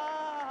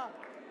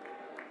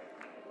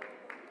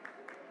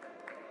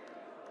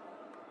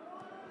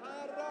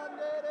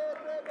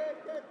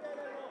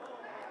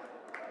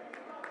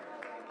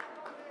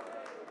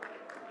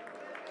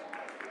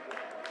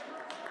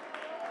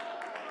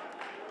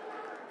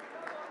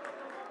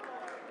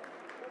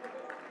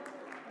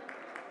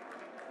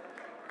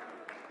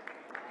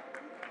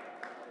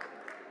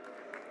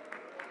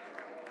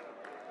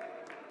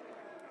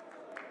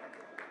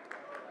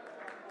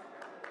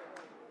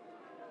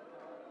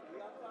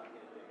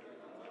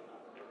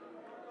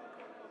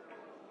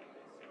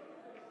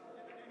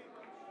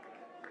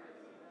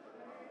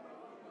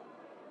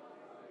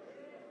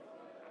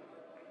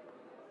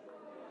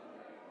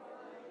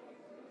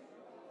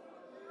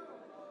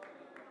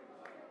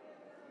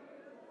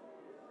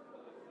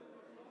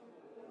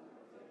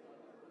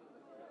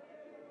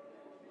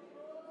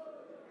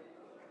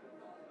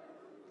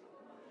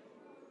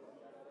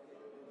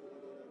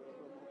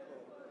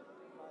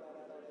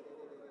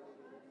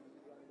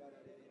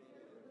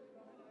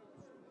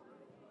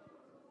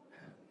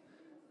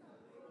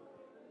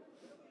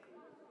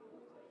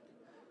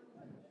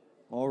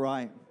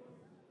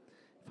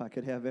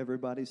 could have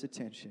everybody's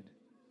attention.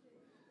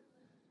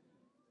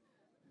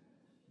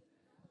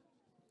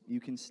 You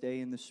can stay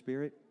in the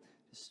Spirit.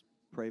 Just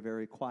pray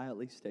very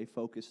quietly. Stay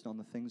focused on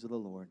the things of the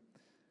Lord.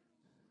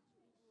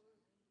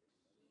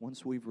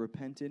 Once we've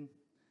repented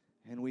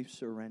and we've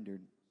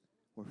surrendered,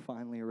 we're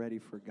finally ready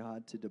for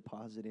God to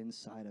deposit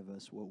inside of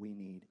us what we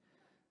need.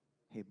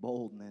 A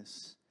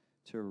boldness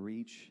to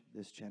reach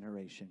this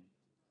generation.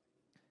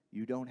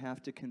 You don't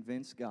have to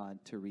convince God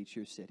to reach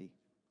your city.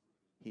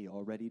 He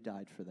already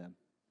died for them.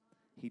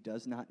 He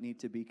does not need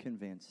to be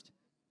convinced.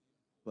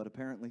 But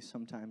apparently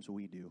sometimes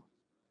we do.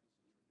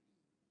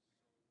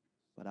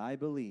 But I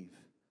believe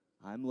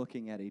I'm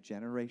looking at a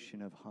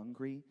generation of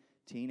hungry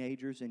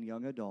teenagers and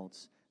young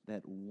adults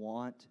that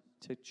want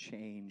to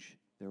change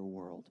their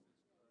world.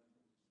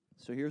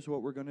 So here's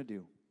what we're going to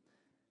do.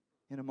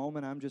 In a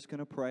moment, I'm just going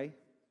to pray.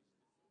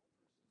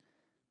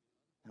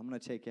 I'm going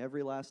to take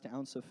every last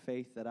ounce of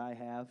faith that I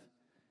have.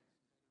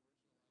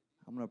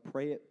 I'm going to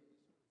pray it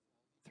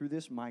through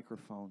this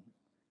microphone.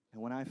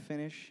 And when I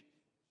finish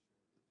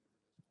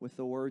with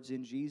the words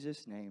in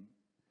Jesus' name,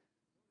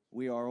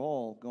 we are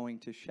all going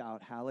to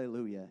shout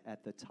hallelujah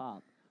at the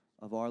top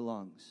of our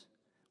lungs.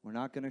 We're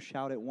not going to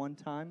shout it one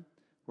time.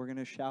 We're going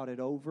to shout it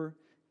over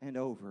and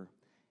over.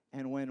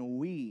 And when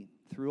we,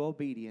 through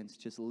obedience,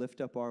 just lift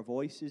up our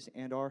voices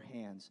and our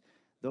hands,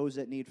 those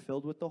that need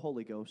filled with the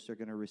Holy Ghost are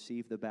going to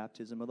receive the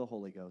baptism of the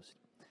Holy Ghost.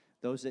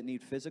 Those that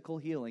need physical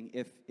healing,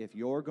 if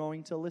you're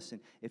going to listen,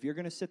 if you're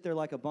going to sit there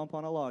like a bump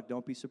on a log,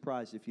 don't be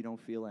surprised if you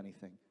don't feel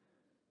anything.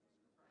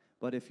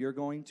 But if you're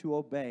going to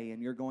obey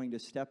and you're going to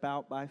step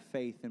out by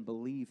faith and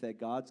believe that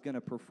God's going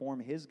to perform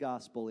His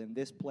gospel in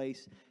this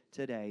place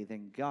today,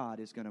 then God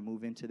is going to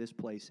move into this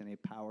place in a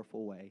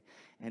powerful way.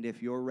 And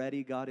if you're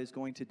ready, God is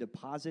going to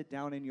deposit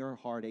down in your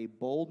heart a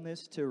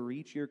boldness to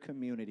reach your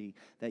community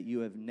that you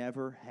have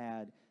never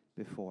had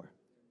before.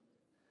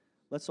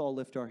 Let's all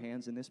lift our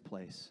hands in this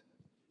place.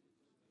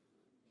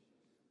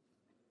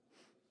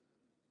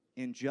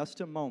 In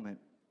just a moment,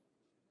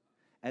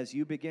 as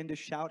you begin to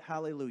shout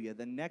hallelujah,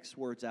 the next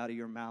words out of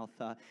your mouth,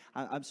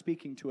 I'm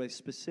speaking to a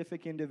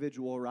specific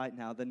individual right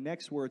now. The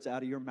next words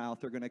out of your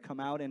mouth are going to come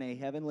out in a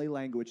heavenly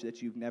language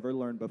that you've never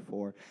learned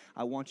before.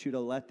 I want you to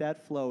let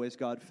that flow as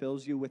God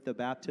fills you with the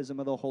baptism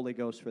of the Holy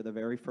Ghost for the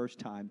very first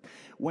time.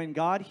 When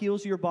God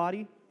heals your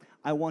body,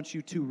 I want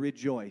you to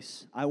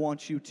rejoice. I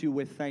want you to,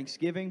 with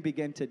thanksgiving,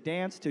 begin to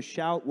dance, to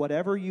shout,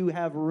 whatever you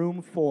have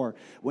room for.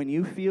 When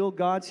you feel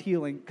God's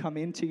healing come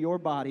into your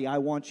body, I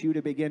want you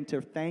to begin to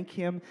thank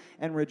Him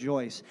and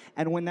rejoice.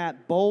 And when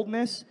that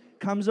boldness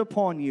comes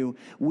upon you,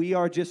 we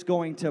are just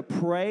going to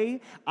pray.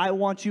 I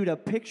want you to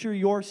picture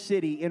your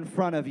city in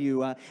front of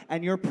you,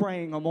 and you're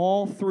praying them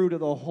all through to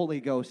the Holy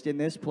Ghost in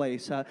this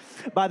place.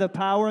 By the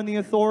power and the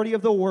authority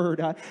of the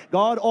Word,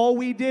 God, all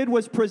we did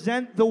was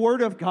present the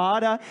Word of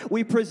God.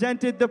 We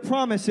presented the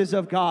promises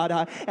of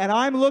God. And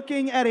I'm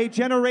looking at a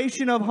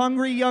generation of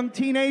hungry young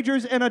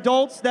teenagers and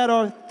adults that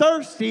are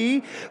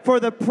thirsty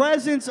for the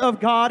presence of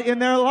God in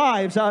their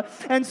lives.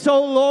 And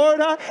so,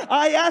 Lord,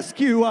 I ask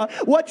you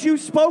what you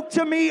spoke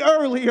to me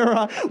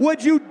earlier,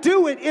 would you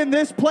do it in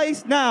this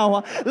place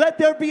now? Let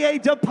there be a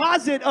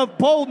deposit of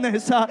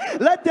boldness.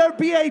 Let there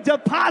be a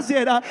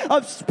deposit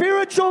of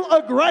spiritual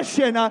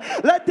aggression.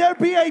 Let there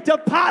be a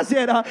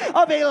deposit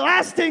of a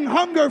lasting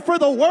hunger for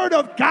the Word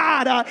of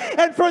God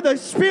and for the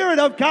Spirit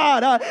of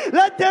God.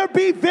 Let there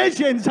be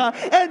visions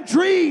and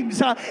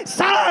dreams,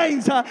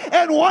 signs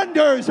and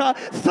wonders,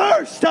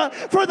 thirst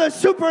for the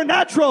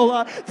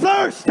supernatural,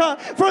 thirst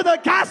for the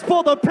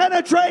gospel to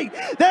penetrate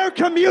their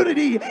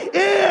community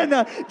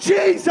in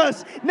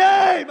Jesus'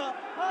 name.